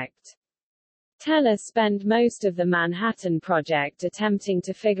Project. Teller spent most of the Manhattan Project attempting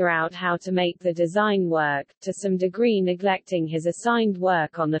to figure out how to make the design work, to some degree neglecting his assigned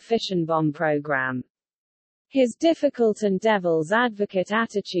work on the fission bomb program. His difficult and devil's advocate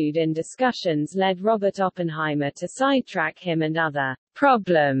attitude in discussions led Robert Oppenheimer to sidetrack him and other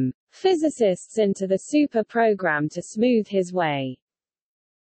problem physicists into the super program to smooth his way.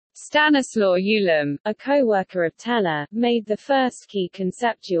 Stanislaw Ulam, a co-worker of Teller, made the first key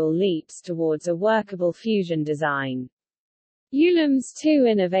conceptual leaps towards a workable fusion design. Ulam's two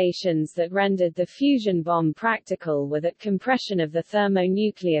innovations that rendered the fusion bomb practical were that compression of the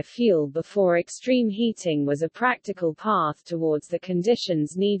thermonuclear fuel before extreme heating was a practical path towards the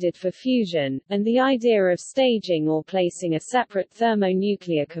conditions needed for fusion, and the idea of staging or placing a separate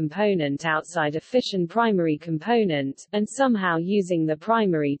thermonuclear component outside a fission primary component, and somehow using the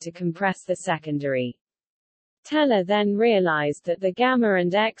primary to compress the secondary. Teller then realized that the gamma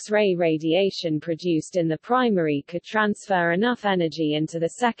and X-ray radiation produced in the primary could transfer enough energy into the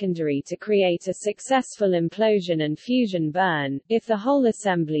secondary to create a successful implosion and fusion burn, if the whole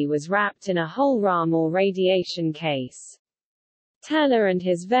assembly was wrapped in a whole ram or radiation case. Teller and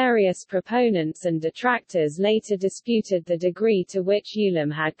his various proponents and detractors later disputed the degree to which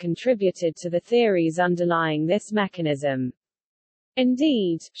Ulam had contributed to the theories underlying this mechanism.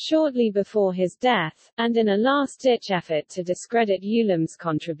 Indeed, shortly before his death, and in a last-ditch effort to discredit Ulam's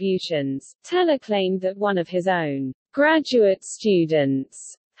contributions, Teller claimed that one of his own graduate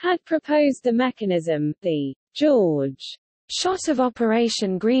students had proposed the mechanism. The George shot of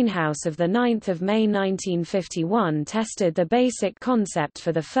Operation Greenhouse of 9 May 1951 tested the basic concept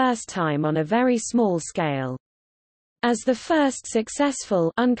for the first time on a very small scale. As the first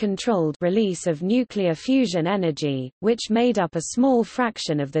successful uncontrolled release of nuclear fusion energy, which made up a small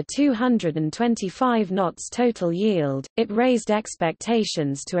fraction of the 225 knots total yield, it raised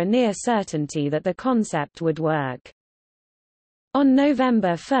expectations to a near certainty that the concept would work. On November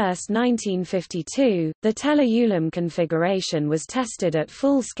 1, 1952, the Teller-Ulam configuration was tested at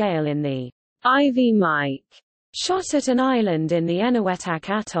full scale in the iThe shot at an island in the Eniwetok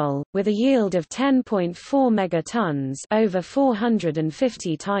Atoll, with a yield of 10.4 megatons, over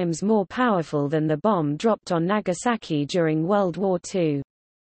 450 times more powerful than the bomb dropped on Nagasaki during World War II.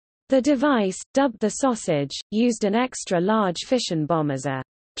 The device, dubbed the sausage, used an extra-large fission bomb as a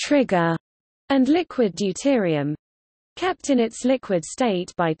trigger, and liquid deuterium, kept in its liquid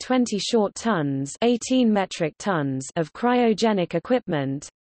state by 20 short tons, 18 metric tons of cryogenic equipment,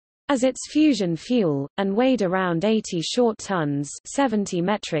 as its fusion fuel, and weighed around 80 short tons, 70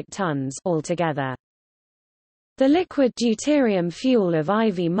 metric tons altogether. The liquid deuterium fuel of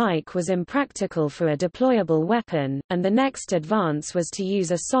iThe was impractical for a deployable weapon, and the next advance was to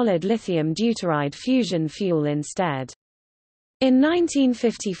use a solid lithium deuteride fusion fuel instead. In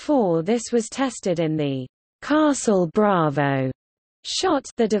 1954 this was tested in the Castle Bravo shot.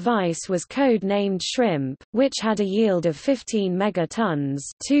 The device was code-named Shrimp, which had a yield of 15 megatons,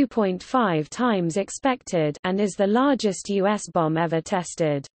 2.5 times expected, and is the largest U.S. bomb ever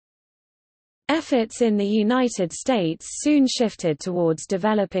tested. Efforts in the United States soon shifted towards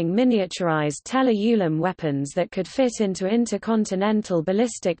developing miniaturized Teller-Ulam weapons that could fit into intercontinental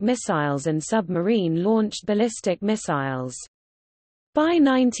ballistic missiles and submarine-launched ballistic missiles. By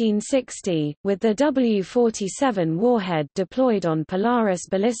 1960, with the W-47 warhead deployed on Polaris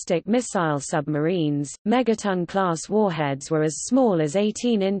ballistic missile submarines, megaton-class warheads were as small as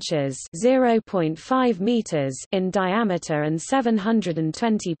 18 inches (0.5 meters) in diameter and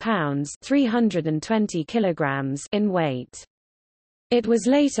 720 pounds (320 kilograms) in weight. It was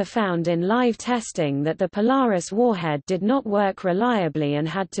later found in live testing that the Polaris warhead did not work reliably and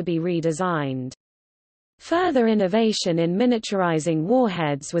had to be redesigned. Further innovation in miniaturizing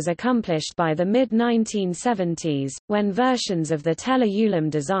warheads was accomplished by the mid-1970s, when versions of the Teller-Ulam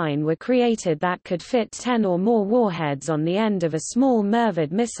design were created that could fit 10 or more warheads on the end of a small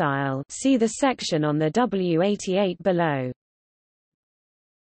Mervad missile. See the section on the W-88 below.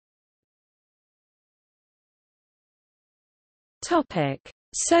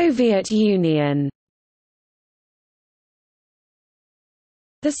 Soviet Union.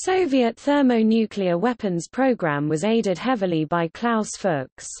 The Soviet thermonuclear weapons program was aided heavily by Klaus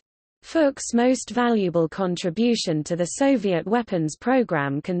Fuchs. Fuchs' most valuable contribution to the Soviet weapons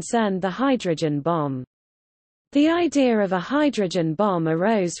program concerned the hydrogen bomb. The idea of a hydrogen bomb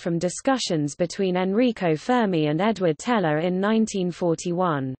arose from discussions between Enrico Fermi and Edward Teller in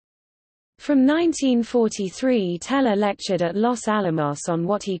 1941. From 1943, Teller lectured at Los Alamos on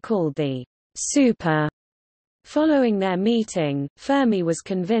what he called the super. Following their meeting, Fermi was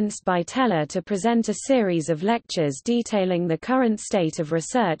convinced by Teller to present a series of lectures detailing the current state of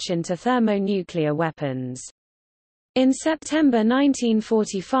research into thermonuclear weapons. In September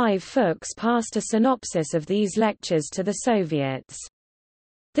 1945, Fuchs passed a synopsis of these lectures to the Soviets.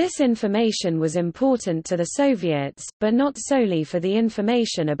 This information was important to the Soviets, but not solely for the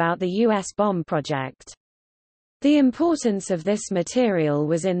information about the U.S. bomb project. The importance of this material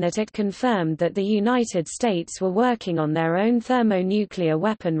was in that it confirmed that the United States were working on their own thermonuclear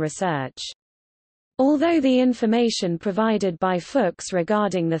weapon research. Although the information provided by Fuchs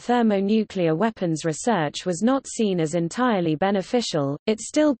regarding the thermonuclear weapons research was not seen as entirely beneficial, it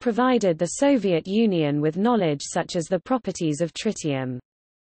still provided the Soviet Union with knowledge such as the properties of tritium.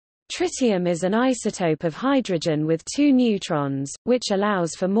 Tritium is an isotope of hydrogen with 2 neutrons, which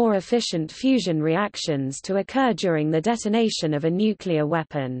allows for more efficient fusion reactions to occur during the detonation of a nuclear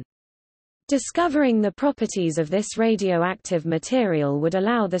weapon. Discovering the properties of this radioactive material would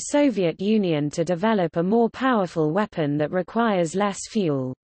allow the Soviet Union to develop a more powerful weapon that requires less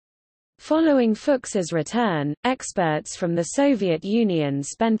fuel. Following Fuchs's return, experts from the Soviet Union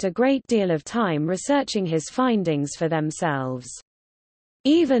spent a great deal of time researching his findings for themselves.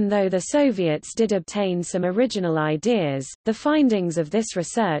 Even though the Soviets did obtain some original ideas, the findings of this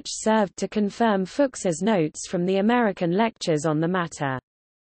research served to confirm Fuchs's notes from the American lectures on the matter.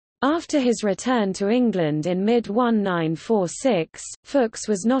 After his return to England in mid-1946, Fuchs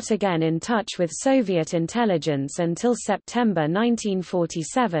was not again in touch with Soviet intelligence until September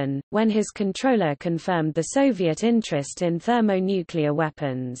 1947, when his controller confirmed the Soviet interest in thermonuclear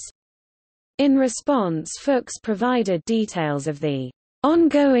weapons. In response, Fuchs provided details of the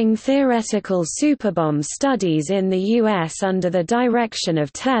ongoing theoretical superbomb studies in the U.S. under the direction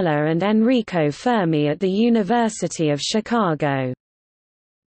of Teller and Enrico Fermi at the University of Chicago.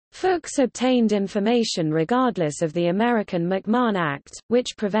 Fuchs obtained information regardless of the American McMahon Act,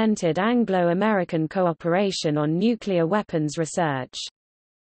 which prevented Anglo-American cooperation on nuclear weapons research.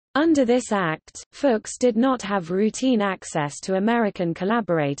 Under this act, Fuchs did not have routine access to American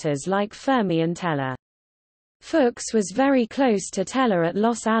collaborators like Fermi and Teller. Fuchs was very close to Teller at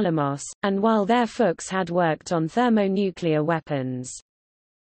Los Alamos, and while there Fuchs had worked on thermonuclear weapons.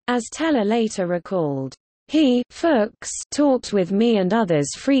 As Teller later recalled, he Fuchs talked with me and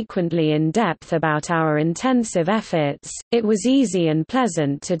others frequently in depth about our intensive efforts. It was easy and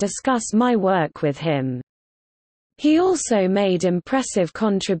pleasant to discuss my work with him. He also made impressive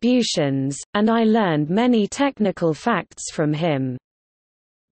contributions, and I learned many technical facts from him.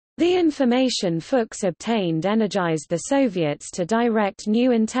 The information Fuchs obtained energized the Soviets to direct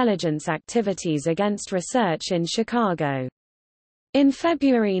new intelligence activities against research in Chicago. In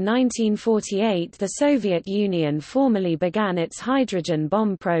February 1948, the Soviet Union formally began its hydrogen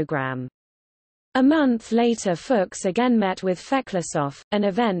bomb program. A month later, Fuchs again met with Feklisov, an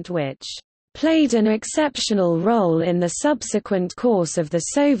event which played an exceptional role in the subsequent course of the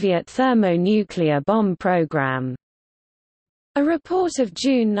Soviet thermonuclear bomb program. A report of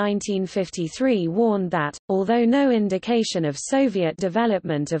June 1953 warned that, although no indication of Soviet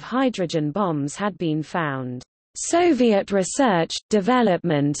development of hydrogen bombs had been found, Soviet research,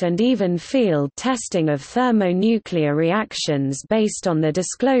 development and even field testing of thermonuclear reactions based on the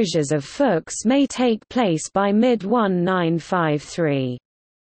disclosures of Fuchs may take place by mid-1953.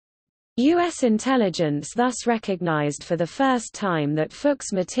 U.S. intelligence thus recognized for the first time that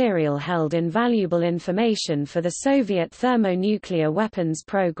Fuchs material held invaluable information for the Soviet thermonuclear weapons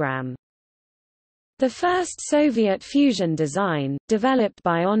program. The first Soviet fusion design, developed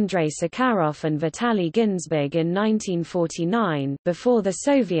by Andrei Sakharov and Vitaly Ginzburg in 1949, before the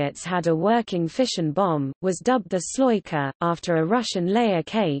Soviets had a working fission bomb, was dubbed the Sloika, after a Russian layer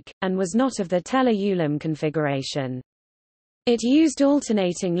cake, and was not of the Teller-Ulam configuration. It used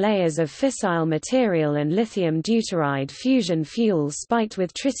alternating layers of fissile material and lithium deuteride fusion fuel spiked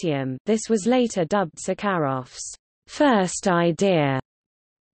with tritium. This was later dubbed Sakharov's first idea.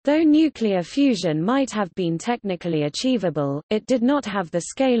 Though nuclear fusion might have been technically achievable, it did not have the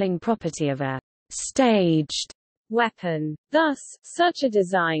scaling property of a staged weapon. Thus, such a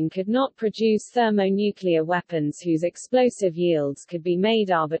design could not produce thermonuclear weapons whose explosive yields could be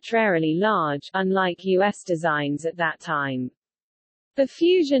made arbitrarily large, unlike U.S. designs at that time. The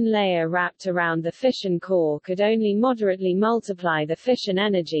fusion layer wrapped around the fission core could only moderately multiply the fission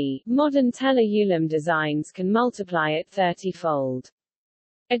energy. Modern Teller-Ulam designs can multiply it 30-fold.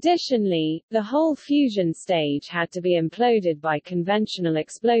 Additionally, the whole fusion stage had to be imploded by conventional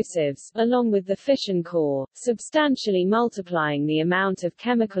explosives, along with the fission core, substantially multiplying the amount of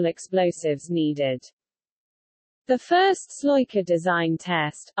chemical explosives needed. The first Sloika design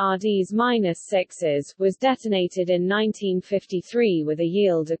test, RDs-6s, was detonated in 1953 with a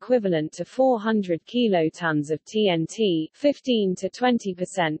yield equivalent to 400 kilotons of TNT, 15 to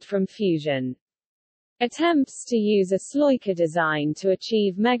 20% from fusion. Attempts to use a Sloika design to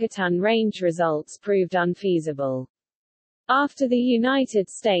achieve megaton range results proved unfeasible. After the United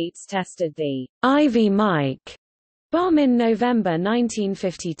States tested the iThe bomb in November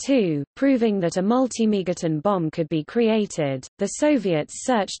 1952, proving that a multi-megaton bomb could be created, the Soviets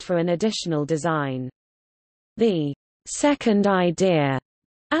searched for an additional design. The second idea,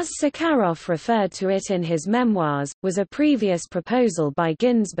 as Sakharov referred to it in his memoirs, was a previous proposal by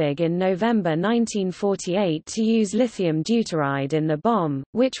Ginzburg in November 1948 to use lithium deuteride in the bomb,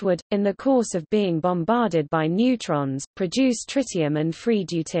 which would, in the course of being bombarded by neutrons, produce tritium and free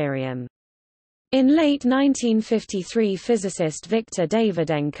deuterium. In late 1953, physicist Viktor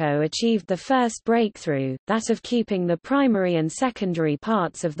Davydenko achieved the first breakthrough, that of keeping the primary and secondary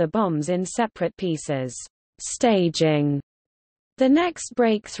parts of the bombs in separate pieces. Staging. The next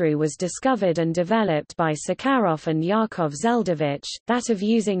breakthrough was discovered and developed by Sakharov and Yakov Zeldovich, that of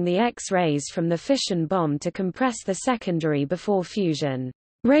using the X-rays from the fission bomb to compress the secondary before fusion.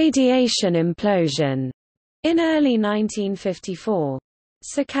 Radiation implosion. In early 1954.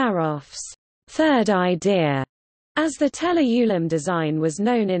 Sakharov's third idea, as the Teller-Ulam design was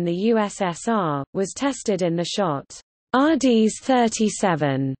known in the USSR, was tested in the shot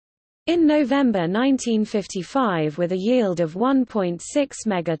RDs-37. In November 1955 with a yield of 1.6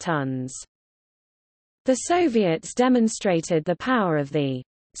 megatons. The Soviets demonstrated the power of the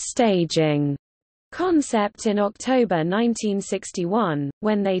staging concept in October 1961,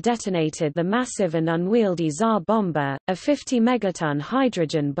 when they detonated the massive and unwieldy Tsar Bomba, a 50-megaton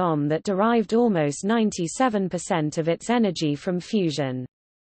hydrogen bomb that derived almost 97% of its energy from fusion.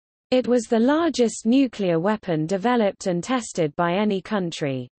 It was the largest nuclear weapon developed and tested by any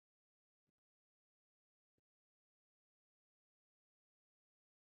country.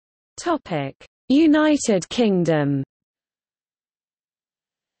 United Kingdom.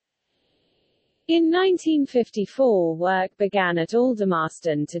 In 1954 work began at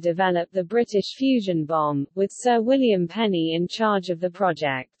Aldermaston to develop the British fusion bomb, with Sir William Penny in charge of the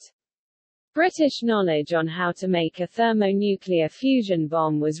project. British knowledge on how to make a thermonuclear fusion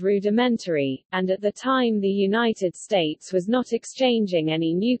bomb was rudimentary, and at the time the United States was not exchanging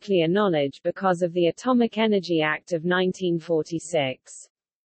any nuclear knowledge because of the Atomic Energy Act of 1946.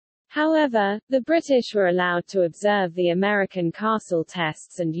 However, the British were allowed to observe the American Castle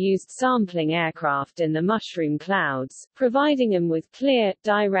tests and used sampling aircraft in the mushroom clouds, providing them with clear,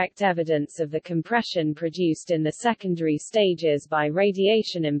 direct evidence of the compression produced in the secondary stages by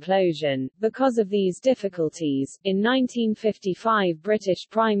radiation implosion. Because of these difficulties, in 1955 British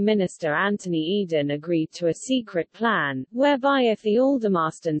Prime Minister Anthony Eden agreed to a secret plan, whereby if the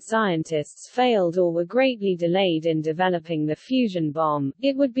Aldermaston scientists failed or were greatly delayed in developing the fusion bomb,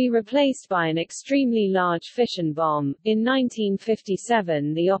 it would be replaced by an extremely large fission bomb. In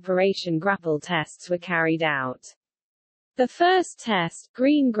 1957 the Operation Grapple tests were carried out. The first test,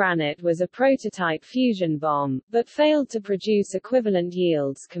 Green Granite, was a prototype fusion bomb, but failed to produce equivalent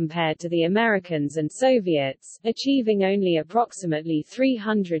yields compared to the Americans and Soviets, achieving only approximately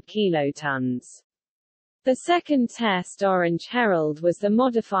 300 kilotons. The second test, Orange Herald, was the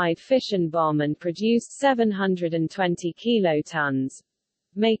modified fission bomb and produced 720 kilotons,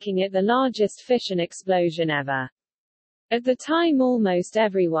 making it the largest fission explosion ever. At the time almost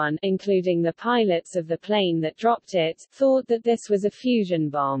everyone, including the pilots of the plane that dropped it, thought that this was a fusion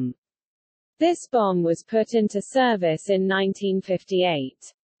bomb. This bomb was put into service in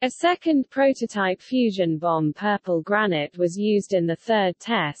 1958. A second prototype fusion bomb, Purple Granite, was used in the third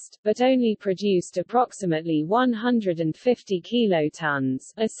test, but only produced approximately 150 kilotons.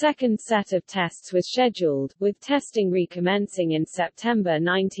 A second set of tests was scheduled, with testing recommencing in September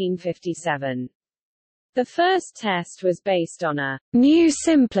 1957. The first test was based on a new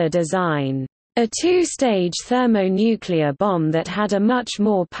simpler design, a two-stage thermonuclear bomb that had a much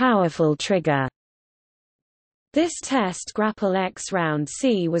more powerful trigger. This test, Grapple X Round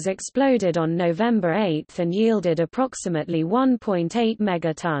C, was exploded on November 8 and yielded approximately 1.8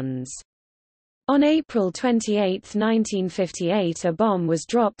 megatons. On April 28, 1958, a bomb was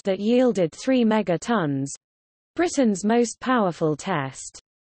dropped that yielded 3 megatons, Britain's most powerful test.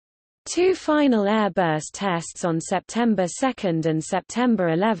 Two final airburst tests on September 2 and September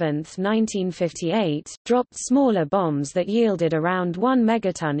 11, 1958, dropped smaller bombs that yielded around 1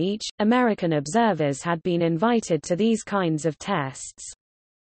 megaton each. American observers had been invited to these kinds of tests.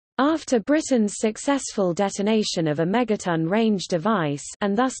 After Britain's successful detonation of a megaton range device,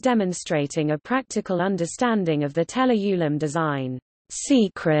 and thus demonstrating a practical understanding of the Tele-Ulam design,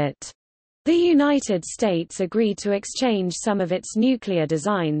 secret, the United States agreed to exchange some of its nuclear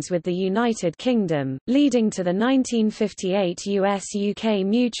designs with the United Kingdom, leading to the 1958 US-UK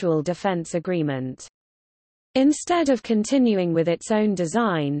Mutual Defence Agreement. Instead of continuing with its own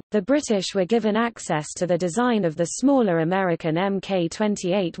design, the British were given access to the design of the smaller American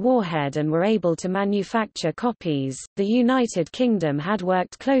Mk-28 warhead and were able to manufacture copies. The United Kingdom had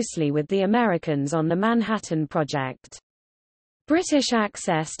worked closely with the Americans on the Manhattan Project. British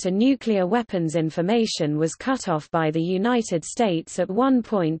access to nuclear weapons information was cut off by the United States at one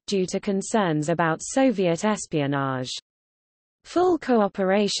point due to concerns about Soviet espionage. Full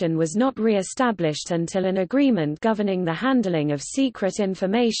cooperation was not re-established until an agreement governing the handling of secret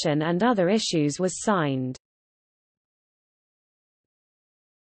information and other issues was signed.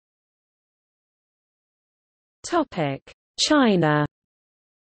 China.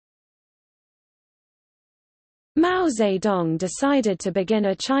 Mao Zedong decided to begin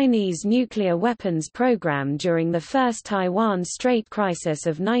a Chinese nuclear weapons program during the First Taiwan Strait crisis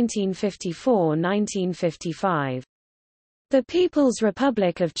of 1954–1955. The People's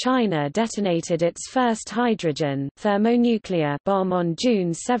Republic of China detonated its first hydrogen thermonuclear bomb on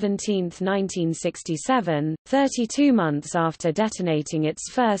June 17, 1967, 32 months after detonating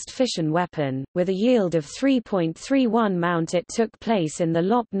its first fission weapon, with a yield of 3.31 mount. It took place in the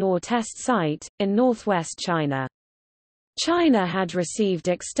Lop Nor test site, in northwest China. China had received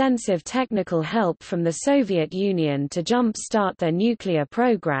extensive technical help from the Soviet Union to jump-start their nuclear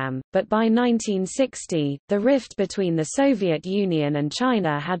program, but by 1960, the rift between the Soviet Union and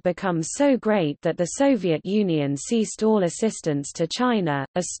China had become so great that the Soviet Union ceased all assistance to China.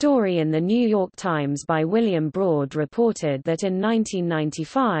 A story in the New York Times by William Broad reported that in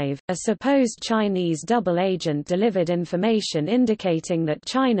 1995, a supposed Chinese double agent delivered information indicating that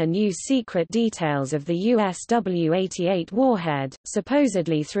China knew secret details of the US W-88 warhead,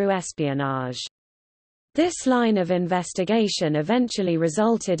 supposedly through espionage. This line of investigation eventually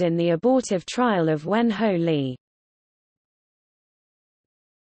resulted in the abortive trial of Wen Ho Lee.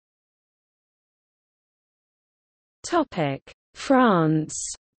 France.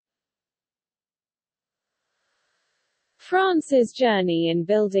 France's journey in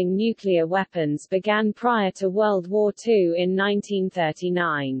building nuclear weapons began prior to World War II in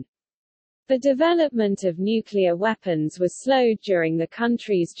 1939. The development of nuclear weapons was slowed during the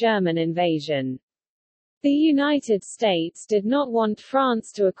country's German invasion. The United States did not want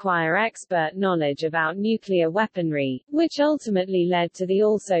France to acquire expert knowledge about nuclear weaponry, which ultimately led to the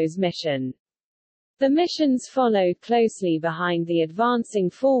ALSO's mission. The missions followed closely behind the advancing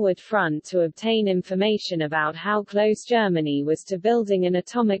forward front to obtain information about how close Germany was to building an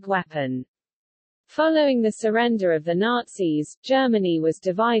atomic weapon. Following the surrender of the Nazis, Germany was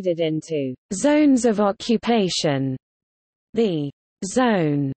divided into zones of occupation. The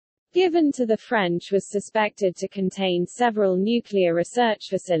zone given to the French was suspected to contain several nuclear research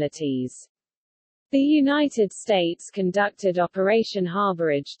facilities. The United States conducted Operation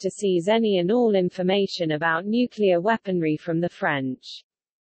Harborage to seize any and all information about nuclear weaponry from the French.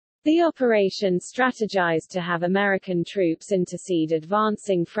 The operation strategized to have American troops intercede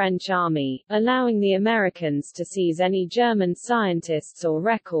advancing French army, allowing the Americans to seize any German scientists or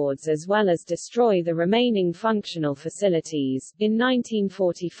records as well as destroy the remaining functional facilities. In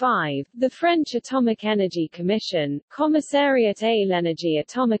 1945, the French Atomic Energy Commission, Commissariat à l'Énergie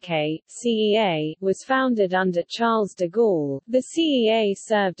Atomique, CEA, was founded under Charles de Gaulle. The CEA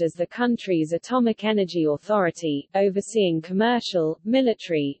served as the country's atomic energy authority, overseeing commercial,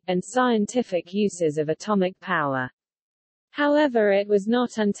 military, and scientific uses of atomic power. However, it was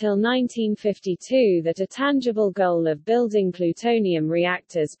not until 1952 that a tangible goal of building plutonium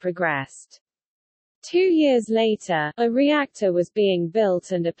reactors progressed. 2 years later, a reactor was being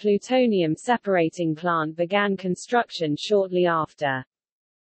built and a plutonium separating plant began construction shortly after.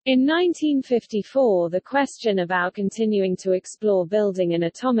 In 1954, the question about continuing to explore building an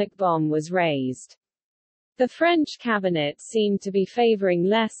atomic bomb was raised. The French cabinet seemed to be favoring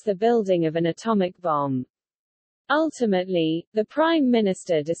less the building of an atomic bomb. Ultimately, the Prime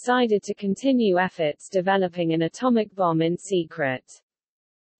Minister decided to continue efforts developing an atomic bomb in secret.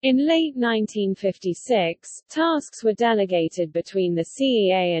 In late 1956, tasks were delegated between the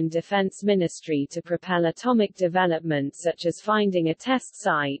CEA and Defense Ministry to propel atomic development, such as finding a test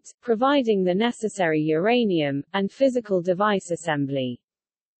site, providing the necessary uranium, and physical device assembly.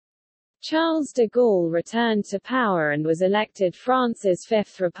 Charles de Gaulle returned to power and was elected France's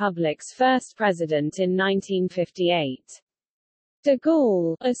Fifth Republic's first president in 1958. De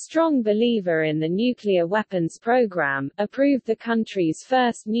Gaulle, a strong believer in the nuclear weapons program, approved the country's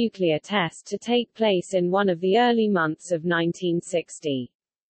first nuclear test to take place in one of the early months of 1960.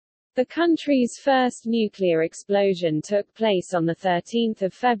 The country's first nuclear explosion took place on 13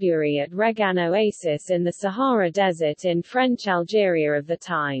 February at Regan Oasis in the Sahara Desert in French Algeria of the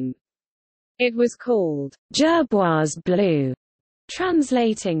time. It was called Jerboise Blue,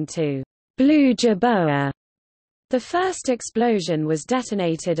 translating to Blue Jerboa. The first explosion was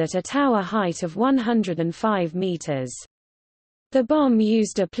detonated at a tower height of 105 meters. The bomb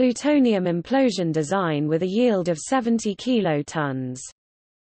used a plutonium implosion design with a yield of 70 kilotons.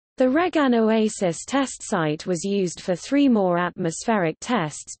 The Regan Oasis test site was used for 3 more atmospheric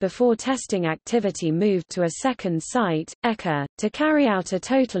tests before testing activity moved to a second site, Eka, to carry out a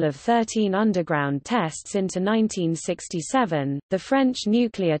total of 13 underground tests into 1967. The French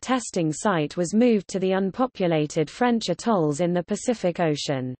nuclear testing site was moved to the unpopulated French atolls in the Pacific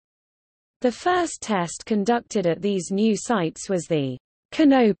Ocean. The first test conducted at these new sites was the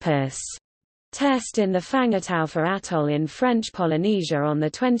Canopus test in the Fangataufa Atoll in French Polynesia on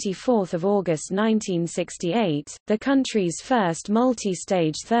 24 August 1968, the country's first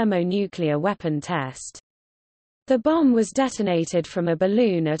multi-stage thermonuclear weapon test. The bomb was detonated from a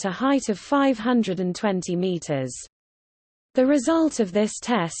balloon at a height of 520 meters. The result of this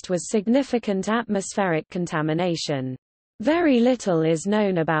test was significant atmospheric contamination. Very little is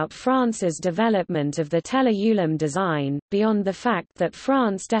known about France's development of the Tele-Ulam design, beyond the fact that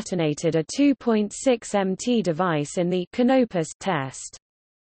France detonated a 2.6 mt device in the Canopus test.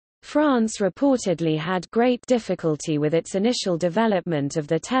 France reportedly had great difficulty with its initial development of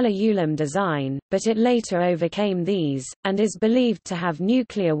the Tele-Ulam design, but it later overcame these, and is believed to have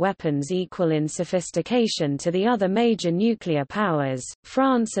nuclear weapons equal in sophistication to the other major nuclear powers.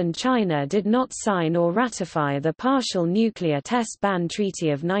 France and China did not sign or ratify the Partial Nuclear Test Ban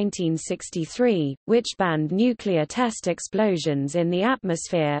Treaty of 1963, which banned nuclear test explosions in the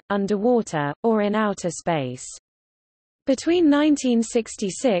atmosphere, underwater, or in outer space. Between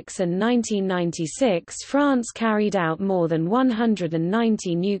 1966 and 1996, France carried out more than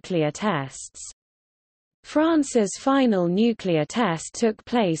 190 nuclear tests. France's final nuclear test took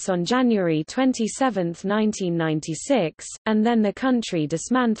place on January 27, 1996, and then the country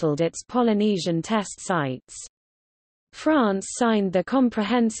dismantled its Polynesian test sites. France signed the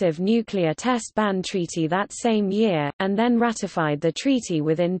Comprehensive Nuclear Test Ban Treaty that same year, and then ratified the treaty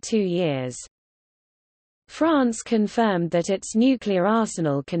within 2 years. France confirmed that its nuclear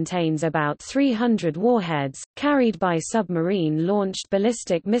arsenal contains about 300 warheads, carried by submarine-launched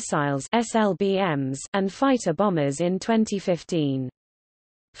ballistic missiles (SLBMs) and fighter bombers in 2015.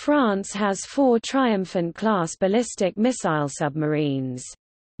 France has 4 Triomphant-class ballistic missile submarines.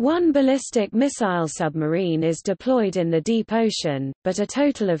 1 ballistic missile submarine is deployed in the deep ocean, but a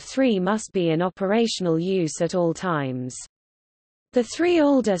total of 3 must be in operational use at all times. The 3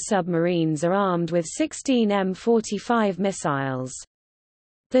 older submarines are armed with 16 M45 missiles.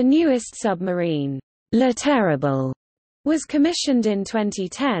 The newest submarine, Le Terrible, was commissioned in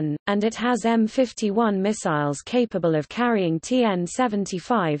 2010, and it has M51 missiles capable of carrying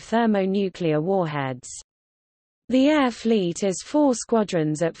TN-75 thermonuclear warheads. The air fleet is 4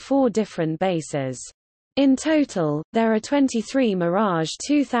 squadrons at 4 different bases. In total, there are 23 Mirage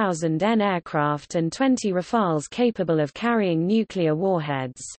 2000N aircraft and 20 Rafales capable of carrying nuclear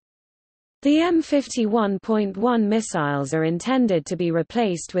warheads. The M51.1 missiles are intended to be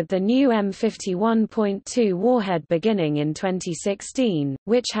replaced with the new M51.2 warhead beginning in 2016,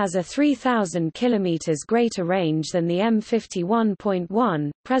 which has a 3,000 km greater range than the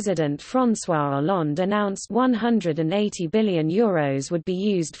M51.1. President François Hollande announced €180 billion would be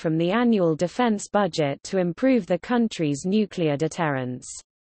used from the annual defense budget to improve the country's nuclear deterrence.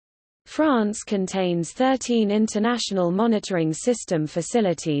 France contains 13 international monitoring system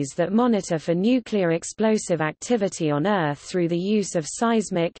facilities that monitor for nuclear explosive activity on Earth through the use of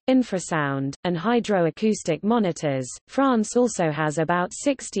seismic, infrasound, and hydroacoustic monitors. France also has about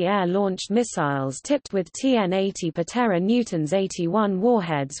 60 air-launched missiles tipped with TN-80 per tera-newtons 81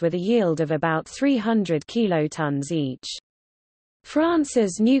 warheads with a yield of about 300 kilotons each.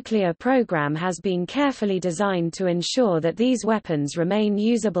 France's nuclear program has been carefully designed to ensure that these weapons remain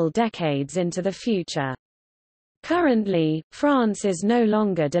usable decades into the future. Currently, France is no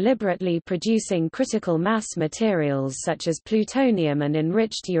longer deliberately producing critical mass materials such as plutonium and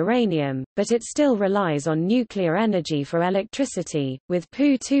enriched uranium, but it still relies on nuclear energy for electricity, with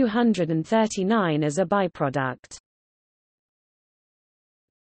Pu-239 as a byproduct.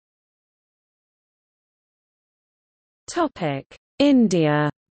 India.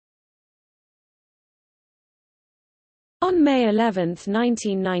 On May 11,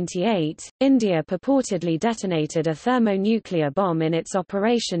 1998, India purportedly detonated a thermonuclear bomb in its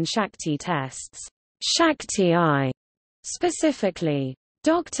Operation Shakti tests. Shakti-I, specifically.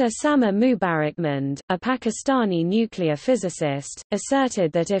 Dr. Samar Mubarakmand, a Pakistani nuclear physicist,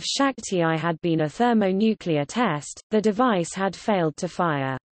 asserted that if Shakti-I had been a thermonuclear test, the device had failed to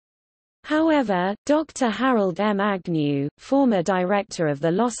fire. However, Dr. Harold M. Agnew, former director of the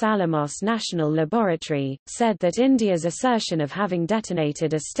Los Alamos National Laboratory, said that India's assertion of having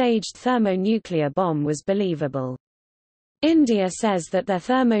detonated a staged thermonuclear bomb was believable. India says that their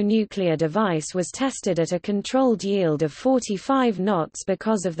thermonuclear device was tested at a controlled yield of 45 knots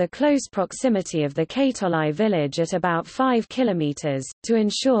because of the close proximity of the Kaitolai village at about 5 kilometers, to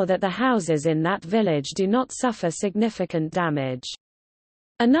ensure that the houses in that village do not suffer significant damage.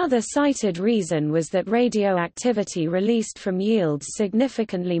 Another cited reason was that radioactivity released from yields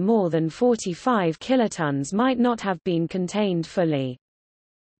significantly more than 45 kilotons might not have been contained fully.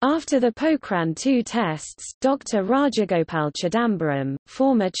 After the Pokhran-2 tests, Dr. Rajagopal Chidambaram,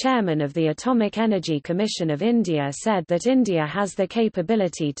 former chairman of the Atomic Energy Commission of India, said that India has the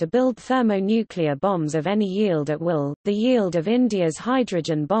capability to build thermonuclear bombs of any yield at will. The yield of India's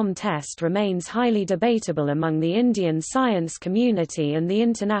hydrogen bomb test remains highly debatable among the Indian science community and the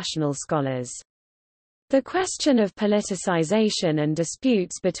international scholars. The question of politicization and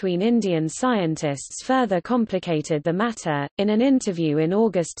disputes between Indian scientists further complicated the matter. In an interview in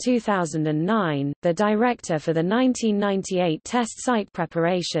August 2009, the director for the 1998 test site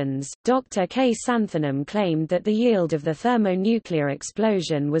preparations, Dr. K. Santhanam, claimed that the yield of the thermonuclear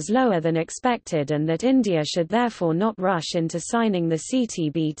explosion was lower than expected and that India should therefore not rush into signing the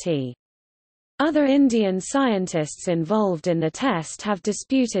CTBT. Other Indian scientists involved in the test have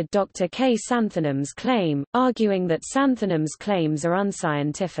disputed Dr. K. Santhanam's claim, arguing that Santhanam's claims are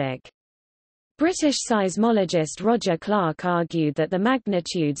unscientific. British seismologist Roger Clark argued that the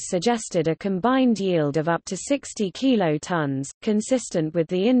magnitudes suggested a combined yield of up to 60 kilotons, consistent with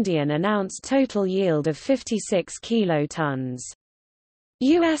the Indian announced total yield of 56 kilotons.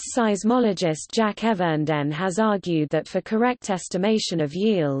 U.S. seismologist Jack Evernden has argued that for correct estimation of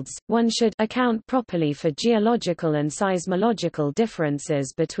yields, one should account properly for geological and seismological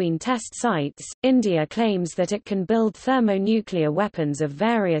differences between test sites. India claims that it can build thermonuclear weapons of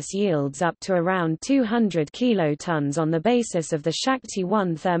various yields up to around 200 kilotons on the basis of the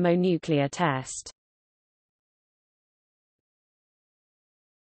Shakti-1 thermonuclear test.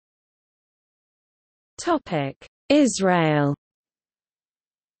 Israel.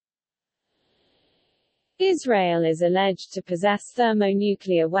 Israel is alleged to possess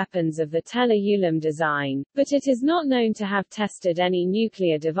thermonuclear weapons of the Tel-Ulam design, but it is not known to have tested any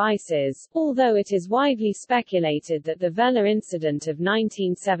nuclear devices, although it is widely speculated that the Vela incident of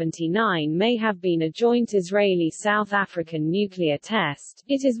 1979 may have been a joint Israeli-South African nuclear test.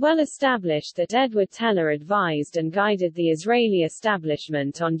 It is well established that Edward Teller advised and guided the Israeli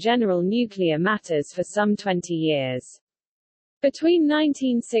establishment on general nuclear matters for some 20 years. Between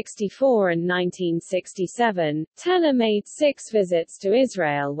 1964 and 1967, Teller made 6 visits to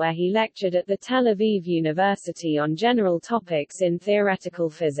Israel where he lectured at the Tel Aviv University on general topics in theoretical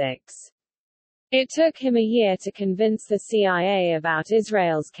physics. It took him a year to convince the CIA about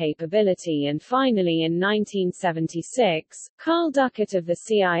Israel's capability, and finally in 1976, Carl Duckett of the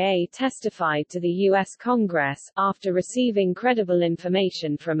CIA testified to the U.S. Congress, after receiving credible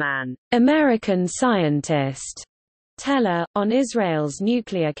information from an American scientist, Teller, on Israel's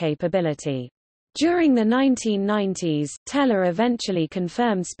nuclear capability. During the 1990s, Teller eventually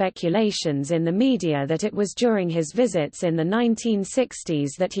confirmed speculations in the media that it was during his visits in the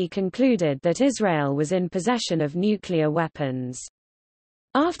 1960s that he concluded that Israel was in possession of nuclear weapons.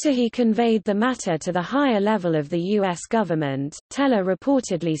 After he conveyed the matter to the higher level of the U.S. government, Teller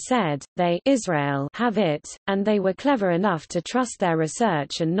reportedly said, Israel have it, and they were clever enough to trust their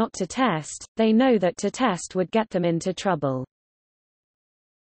research and not to test. They know that to test would get them into trouble.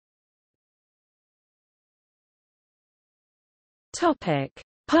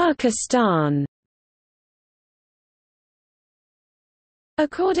 Pakistan.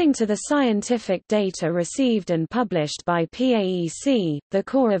 According to the scientific data received and published by PAEC, the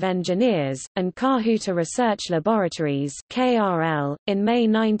Corps of Engineers, and Kahuta Research Laboratories (KRL), in May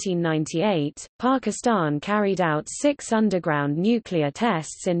 1998, Pakistan carried out 6 underground nuclear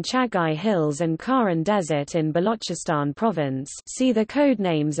tests in Chagai Hills and Karan Desert in Balochistan Province. See the code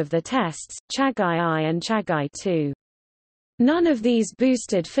names of the tests, Chagai I and Chagai II. None of these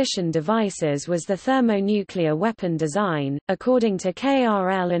boosted fission devices was the thermonuclear weapon design, according to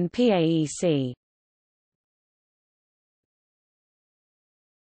KRL and PAEC.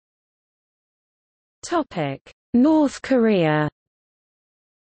 North Korea.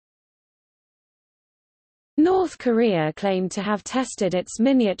 North Korea claimed to have tested its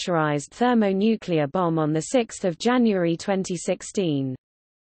miniaturized thermonuclear bomb on 6 January 2016.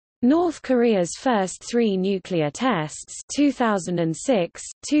 North Korea's first 3 nuclear tests 2006,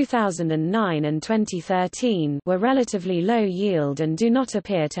 2009 and 2013 were relatively low yield and do not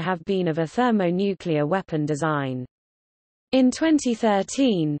appear to have been of a thermonuclear weapon design. In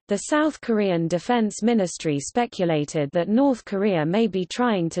 2013, the South Korean Defense Ministry speculated that North Korea may be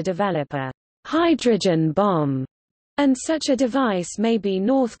trying to develop a hydrogen bomb, and such a device may be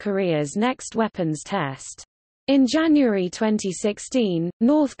North Korea's next weapons test. In January 2016,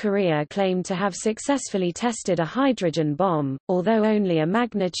 North Korea claimed to have successfully tested a hydrogen bomb, although only a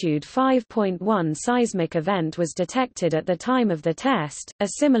magnitude 5.1 seismic event was detected at the time of the test, a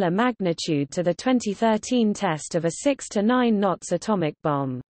similar magnitude to the 2013 test of a 6 to 9 knots atomic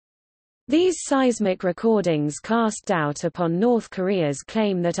bomb. These seismic recordings cast doubt upon North Korea's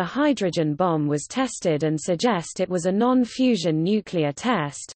claim that a hydrogen bomb was tested and suggest it was a non-fusion nuclear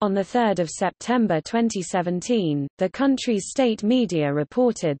test. On 3 September 2017, the country's state media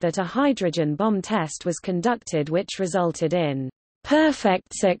reported that a hydrogen bomb test was conducted which resulted in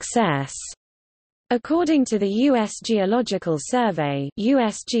perfect success. According to the U.S. Geological Survey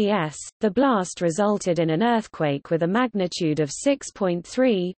 (USGS), the blast resulted in an earthquake with a magnitude of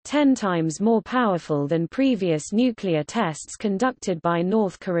 6.3, 10 times more powerful than previous nuclear tests conducted by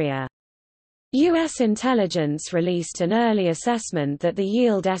North Korea. U.S. intelligence released an early assessment that the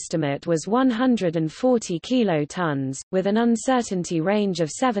yield estimate was 140 kilotons, with an uncertainty range of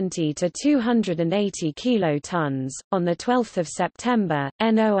 70 to 280 kilotons. On 12 September,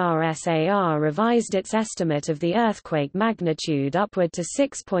 NORSAR revised its estimate of the earthquake magnitude upward to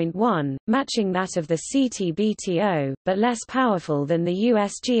 6.1, matching that of the CTBTO, but less powerful than the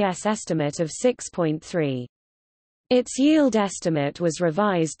USGS estimate of 6.3. Its yield estimate was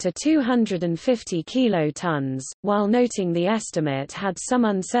revised to 250 kilotons, while noting the estimate had some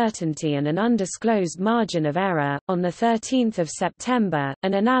uncertainty and an undisclosed margin of error. On 13 September,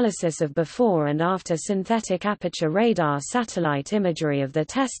 an analysis of before and after synthetic aperture radar satellite imagery of the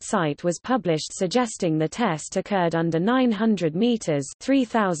test site was published, suggesting the test occurred under 900 meters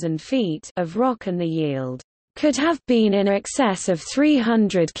 (3,000 feet) of rock and the yield could have been in excess of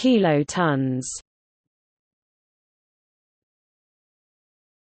 300 kilotons.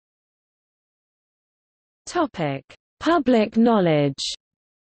 Public knowledge.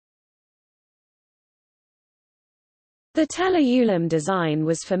 The Tele-Ulam design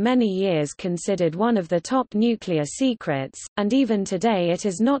was for many years considered one of the top nuclear secrets, and even today it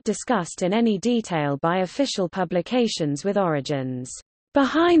is not discussed in any detail by official publications with origins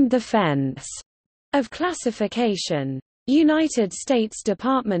behind the fence of classification. United States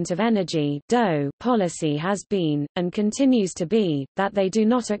Department of Energy (DOE) policy has been, and continues to be, that they do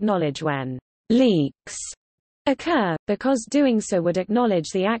not acknowledge when leaks occur, because doing so would acknowledge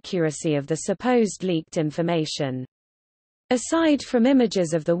the accuracy of the supposed leaked information. Aside from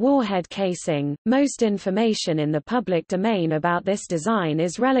images of the warhead casing, most information in the public domain about this design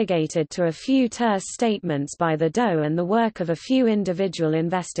is relegated to a few terse statements by the DOE and the work of a few individual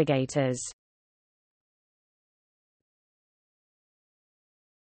investigators.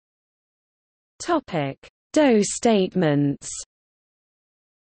 DOE statements.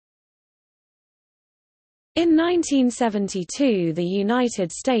 In 1972, the United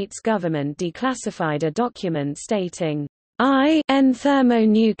States government declassified a document stating, iThe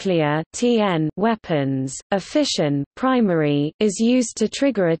thermonuclear (TN) weapons, a fission primary, is used to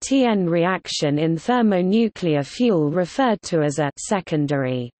trigger a TN reaction in thermonuclear fuel referred to as a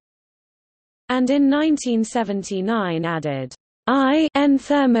secondary, and in 1979 added, iThe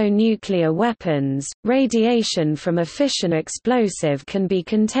thermonuclear weapons, radiation from a fission explosive can be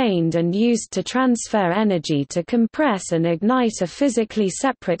contained and used to transfer energy to compress and ignite a physically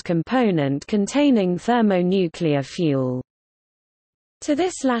separate component containing thermonuclear fuel. To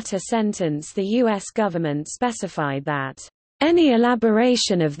this latter sentence, the U.S. government specified that any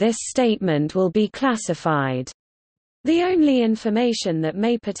elaboration of this statement will be classified. The only information that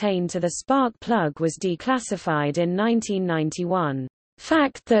may pertain to the spark plug was declassified in 1991.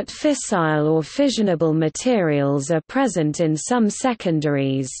 Fact that fissile or fissionable materials are present in some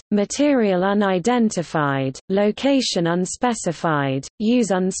secondaries, material unidentified, location unspecified,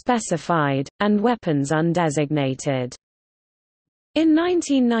 use unspecified, and weapons undesignated. In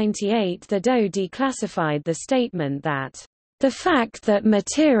 1998 the DOE declassified the statement that the fact that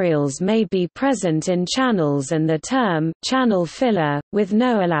materials may be present in channels and the term channel filler, with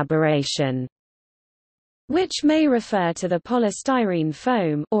no elaboration, which may refer to the polystyrene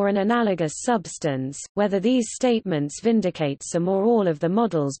foam or an analogous substance. Whether these statements vindicate some or all of the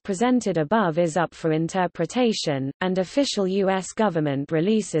models presented above is up for interpretation, and official U.S. government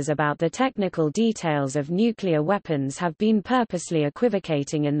releases about the technical details of nuclear weapons have been purposely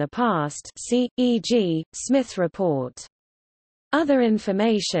equivocating in the past, see, e.g., Smith Report. Other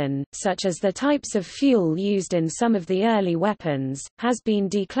information, such as the types of fuel used in some of the early weapons, has been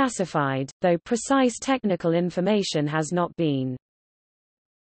declassified, though precise technical information has not been.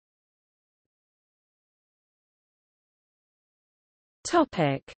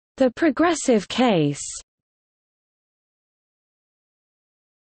 The progressive case.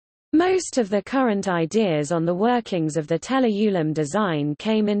 Most of the current ideas on the workings of the Teller-Ulam design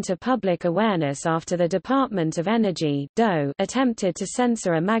came into public awareness after the Department of Energy (DOE) attempted to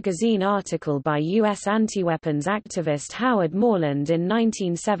censor a magazine article by U.S. anti-weapons activist Howard Morland in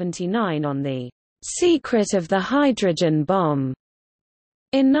 1979 on the secret of the hydrogen bomb.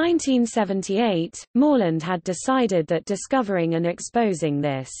 In 1978, Morland had decided that discovering and exposing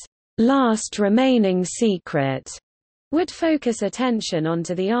this last remaining secret would focus attention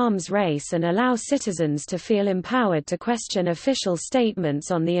onto the arms race and allow citizens to feel empowered to question official statements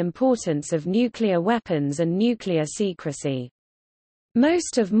on the importance of nuclear weapons and nuclear secrecy.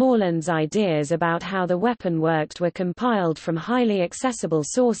 Most of Morland's ideas about how the weapon worked were compiled from highly accessible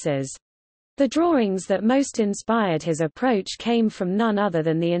sources. The drawings that most inspired his approach came from none other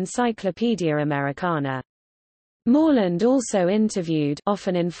than the Encyclopedia Americana. Morland also interviewed,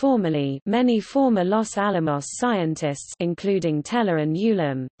 often informally, many former Los Alamos scientists, including Teller and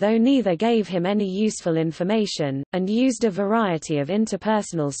Ulam, though neither gave him any useful information, and used a variety of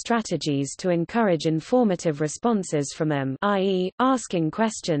interpersonal strategies to encourage informative responses from them, i.e., asking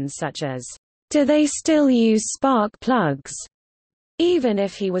questions such as, "Do they still use spark plugs?" Even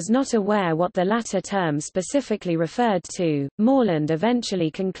if he was not aware what the latter term specifically referred to. Morland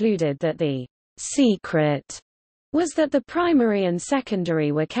eventually concluded that the secret was that the primary and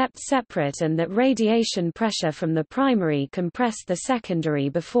secondary were kept separate and that radiation pressure from the primary compressed the secondary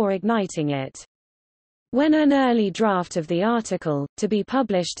before igniting it. When an early draft of the article, to be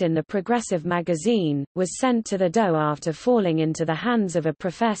published in the Progressive magazine, was sent to the DOE after falling into the hands of a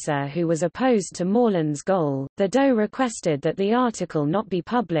professor who was opposed to Morland's goal, the DOE requested that the article not be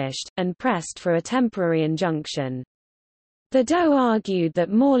published, and pressed for a temporary injunction. The DOE argued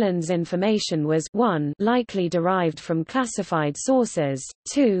that Morland's information was 1 likely derived from classified sources,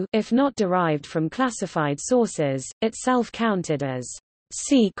 2 if not derived from classified sources, itself counted as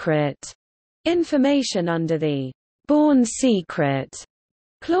secret information under the Born Secret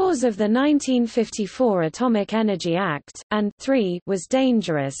clause of the 1954 Atomic Energy Act, and 3 was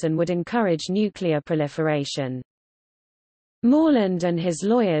dangerous and would encourage nuclear proliferation. Morland and his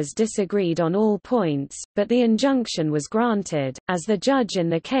lawyers disagreed on all points, but the injunction was granted, as the judge in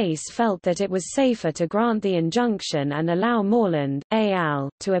the case felt that it was safer to grant the injunction and allow Morland,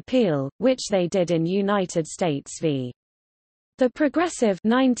 al. to appeal, which they did in United States v. The Progressive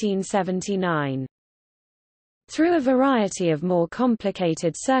 1979. Through a variety of more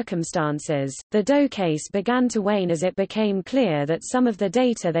complicated circumstances, the DOE case began to wane as it became clear that some of the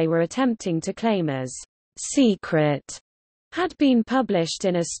data they were attempting to claim as secret had been published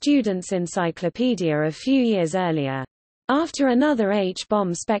in a student's encyclopedia a few years earlier. After another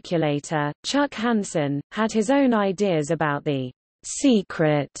H-bomb speculator, Chuck Hansen, had his own ideas about the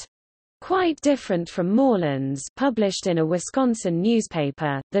secret, quite different from Morland's, published in a Wisconsin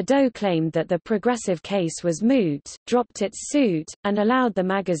newspaper, the DOE claimed that the Progressive case was moot, dropped its suit, and allowed the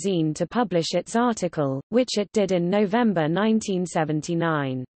magazine to publish its article, which it did in November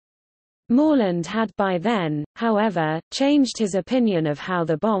 1979. Morland had by then, however, changed his opinion of how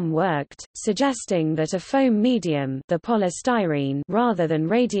the bomb worked, suggesting that a foam medium, the polystyrene, rather than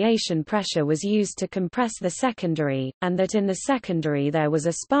radiation pressure was used to compress the secondary, and that in the secondary there was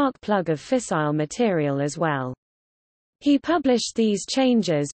a spark plug of fissile material as well. He published these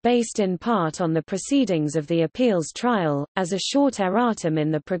changes, based in part on the proceedings of the appeals trial, as a short erratum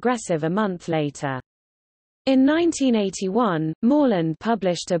in the Progressive a month later. In 1981, Morland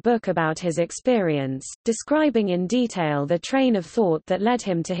published a book about his experience, describing in detail the train of thought that led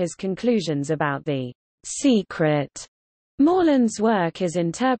him to his conclusions about the secret. Morland's work is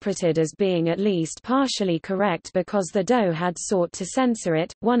interpreted as being at least partially correct because the DOE had sought to censor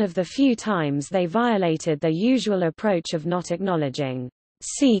it, one of the few times they violated their usual approach of not acknowledging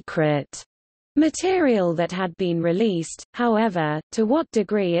secret material that had been released. However, to what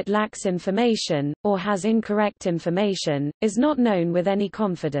degree it lacks information, or has incorrect information, is not known with any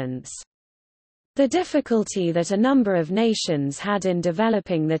confidence. The difficulty that a number of nations had in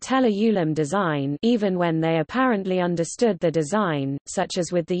developing the Tele-Ulam design, even when they apparently understood the design, such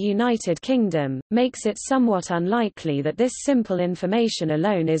as with the United Kingdom, makes it somewhat unlikely that this simple information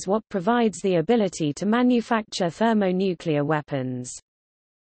alone is what provides the ability to manufacture thermonuclear weapons.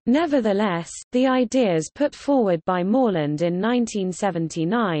 Nevertheless, the ideas put forward by Morland in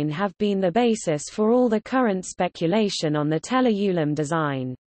 1979 have been the basis for all the current speculation on the Tele-Ulam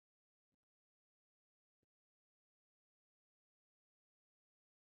design.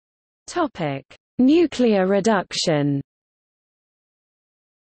 Nuclear reduction.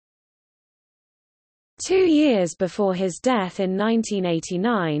 2 years before his death in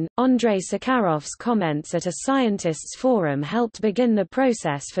 1989, Andrei Sakharov's comments at a scientists' forum helped begin the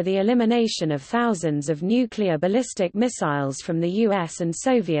process for the elimination of thousands of nuclear ballistic missiles from the US and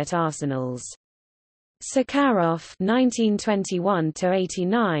Soviet arsenals. Sakharov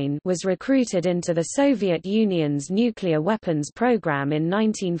 (1921–89) was recruited into the Soviet Union's nuclear weapons program in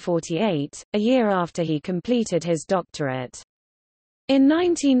 1948, a year after he completed his doctorate. In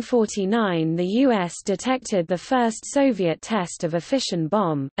 1949 the U.S. detected the first Soviet test of a fission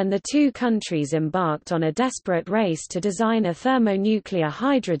bomb, and the two countries embarked on a desperate race to design a thermonuclear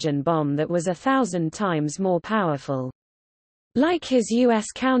hydrogen bomb that was 1,000 times more powerful. Like his U.S.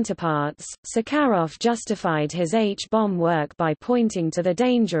 counterparts, Sakharov justified his H-bomb work by pointing to the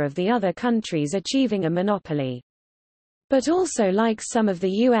danger of the other countries achieving a monopoly. But also, like some of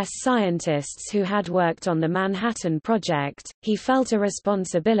the U.S. scientists who had worked on the Manhattan Project, he felt a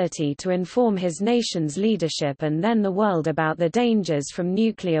responsibility to inform his nation's leadership and then the world about the dangers from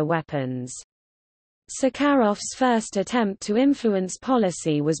nuclear weapons. Sakharov's first attempt to influence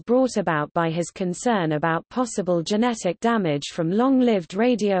policy was brought about by his concern about possible genetic damage from long-lived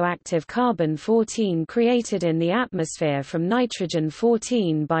radioactive carbon-14 created in the atmosphere from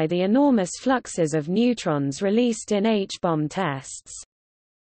nitrogen-14 by the enormous fluxes of neutrons released in H-bomb tests.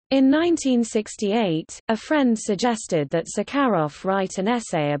 In 1968, a friend suggested that Sakharov write an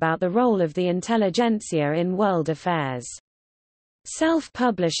essay about the role of the intelligentsia in world affairs.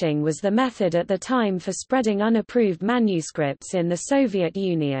 Self-publishing was the method at the time for spreading unapproved manuscripts in the Soviet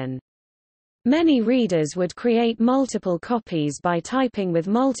Union. Many readers would create multiple copies by typing with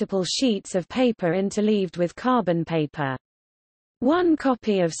multiple sheets of paper interleaved with carbon paper. One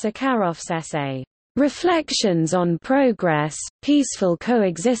copy of Sakharov's essay, "Reflections on Progress, Peaceful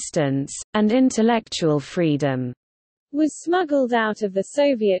Coexistence, and Intellectual Freedom," was smuggled out of the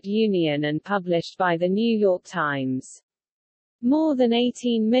Soviet Union and published by the New York Times. More than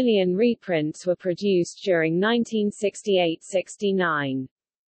 18 million reprints were produced during 1968–69.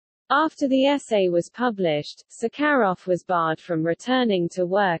 After the essay was published, Sakharov was barred from returning to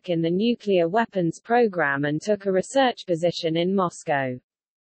work in the nuclear weapons program and took a research position in Moscow.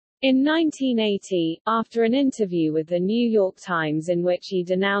 In 1980, after an interview with the New York Times in which he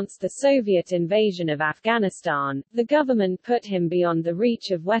denounced the Soviet invasion of Afghanistan, the government put him beyond the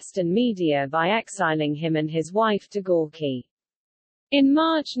reach of Western media by exiling him and his wife to Gorky. In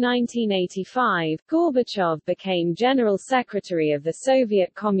March 1985, Gorbachev became General Secretary of the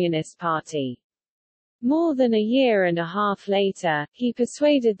Soviet Communist Party. More than a year and a half later, he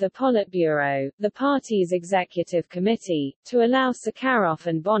persuaded the Politburo, the party's executive committee, to allow Sakharov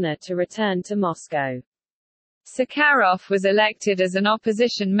and Bonner to return to Moscow. Sakharov was elected as an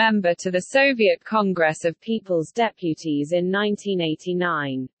opposition member to the Soviet Congress of People's Deputies in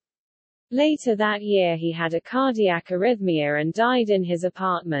 1989. Later that year he had a cardiac arrhythmia and died in his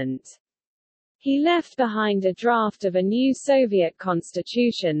apartment. He left behind a draft of a new Soviet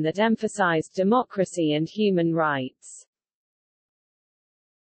constitution that emphasized democracy and human rights.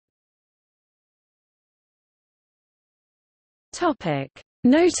 Topic: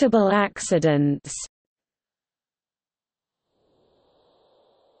 Notable accidents.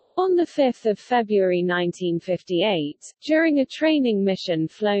 On 5 February 1958, during a training mission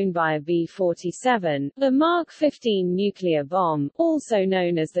flown by a B-47, the Mark 15 nuclear bomb, also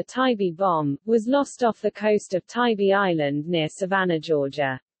known as the Tybee bomb, was lost off the coast of Tybee Island near Savannah,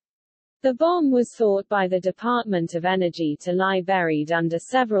 Georgia. The bomb was thought by the Department of Energy to lie buried under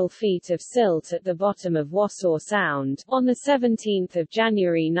several feet of silt at the bottom of Wassaw Sound. On 17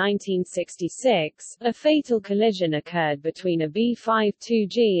 January 1966, a fatal collision occurred between a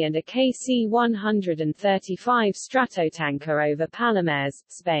B-52G and a KC-135 Stratotanker over Palomares,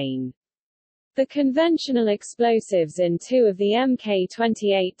 Spain. The conventional explosives in two of the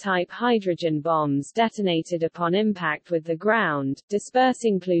Mk-28 type hydrogen bombs detonated upon impact with the ground,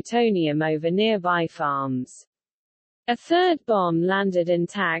 dispersing plutonium over nearby farms. A third bomb landed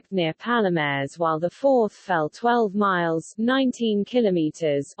intact near Palomares while the fourth fell 12 miles 19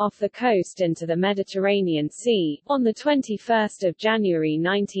 kilometers off the coast into the Mediterranean Sea. On 21 January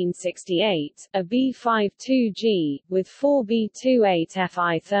 1968, a B-52G, with 4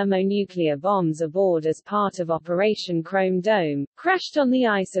 B-28Fi thermonuclear bombs aboard as part of Operation Chrome Dome, crashed on the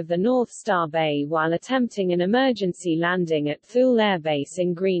ice of the North Star Bay while attempting an emergency landing at Thule Air Base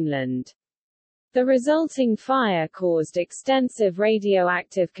in Greenland. The resulting fire caused extensive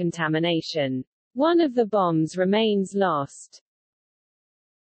radioactive contamination. One of the bombs remains lost.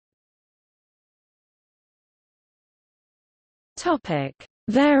 Topic: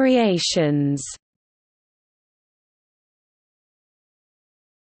 Variations.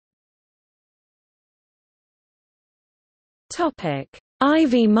 Topic: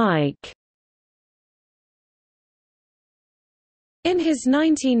 iThe Mike. In his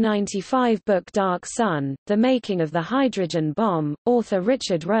 1995 book Dark Sun, The Making of the Hydrogen Bomb, author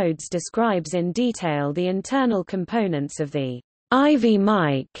Richard Rhodes describes in detail the internal components of the iThe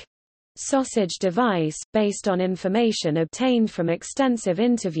Mike sausage device, based on information obtained from extensive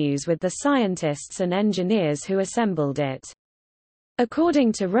interviews with the scientists and engineers who assembled it.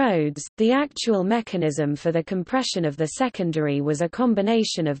 According to Rhodes, the actual mechanism for the compression of the secondary was a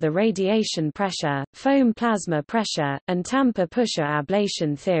combination of the radiation pressure, foam plasma pressure, and Tamper-pusher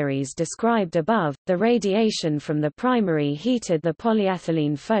ablation theories described above. The radiation from the primary heated the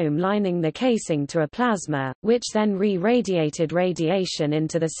polyethylene foam lining the casing to a plasma, which then re-radiated radiation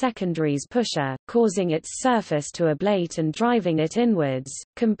into the secondary's pusher, causing its surface to ablate and driving it inwards,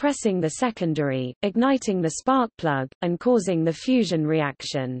 compressing the secondary, igniting the spark plug, and causing the fusion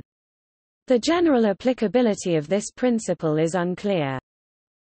reaction. The general applicability of this principle is unclear.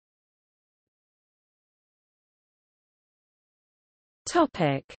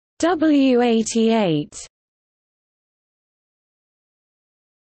 Topic: W-88.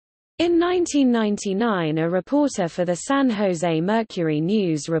 In 1999, a reporter for the San Jose Mercury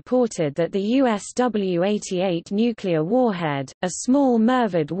News reported that the US W-88 nuclear warhead, a small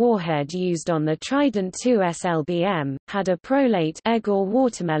MIRVed warhead used on the Trident II SLBM, had a prolate egg or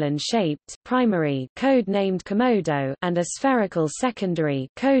watermelon-shaped primary, code-named Komodo, and a spherical secondary,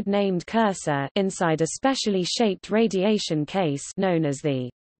 code-named Cursor, inside a specially shaped radiation case known as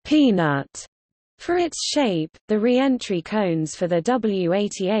the peanut. For its shape, the re-entry cones for the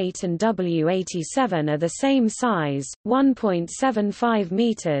W-88 and W-87 are the same size, 1.75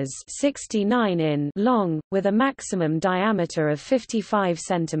 meters (69 in) long, with a maximum diameter of 55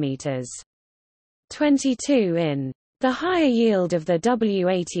 centimeters (22 in). The higher yield of the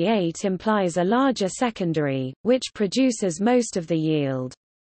W-88 implies a larger secondary, which produces most of the yield.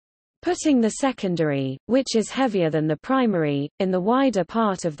 Putting the secondary, which is heavier than the primary, in the wider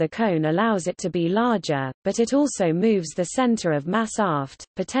part of the cone allows it to be larger, but it also moves the center of mass aft,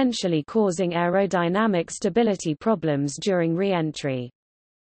 potentially causing aerodynamic stability problems during re-entry.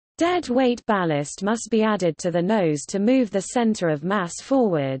 Dead weight ballast must be added to the nose to move the center of mass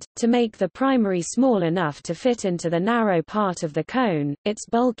forward, to make the primary small enough to fit into the narrow part of the cone. Its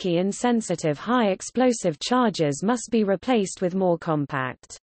bulky insensitive high explosive charges must be replaced with more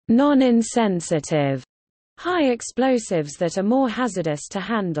compact, non-insensitive, high explosives that are more hazardous to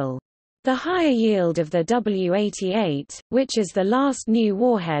handle. The higher yield of the W-88, which is the last new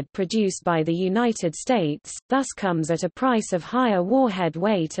warhead produced by the United States, thus comes at a price of higher warhead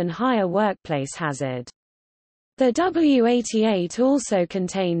weight and higher workplace hazard. The W-88 also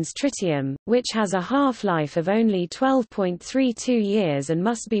contains tritium, which has a half-life of only 12.32 years and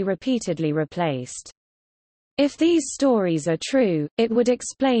must be repeatedly replaced. If these stories are true, it would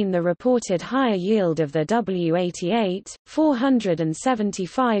explain the reported higher yield of the W-88,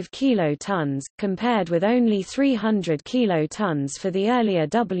 475 kilotons, compared with only 300 kilotons for the earlier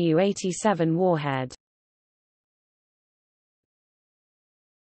W-87 warhead.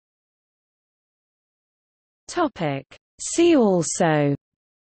 See also: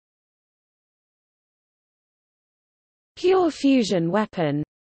 Pure fusion weapon,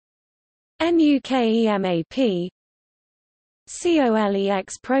 NUKEMAP,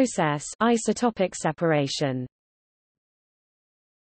 COLEX process, isotopic separation.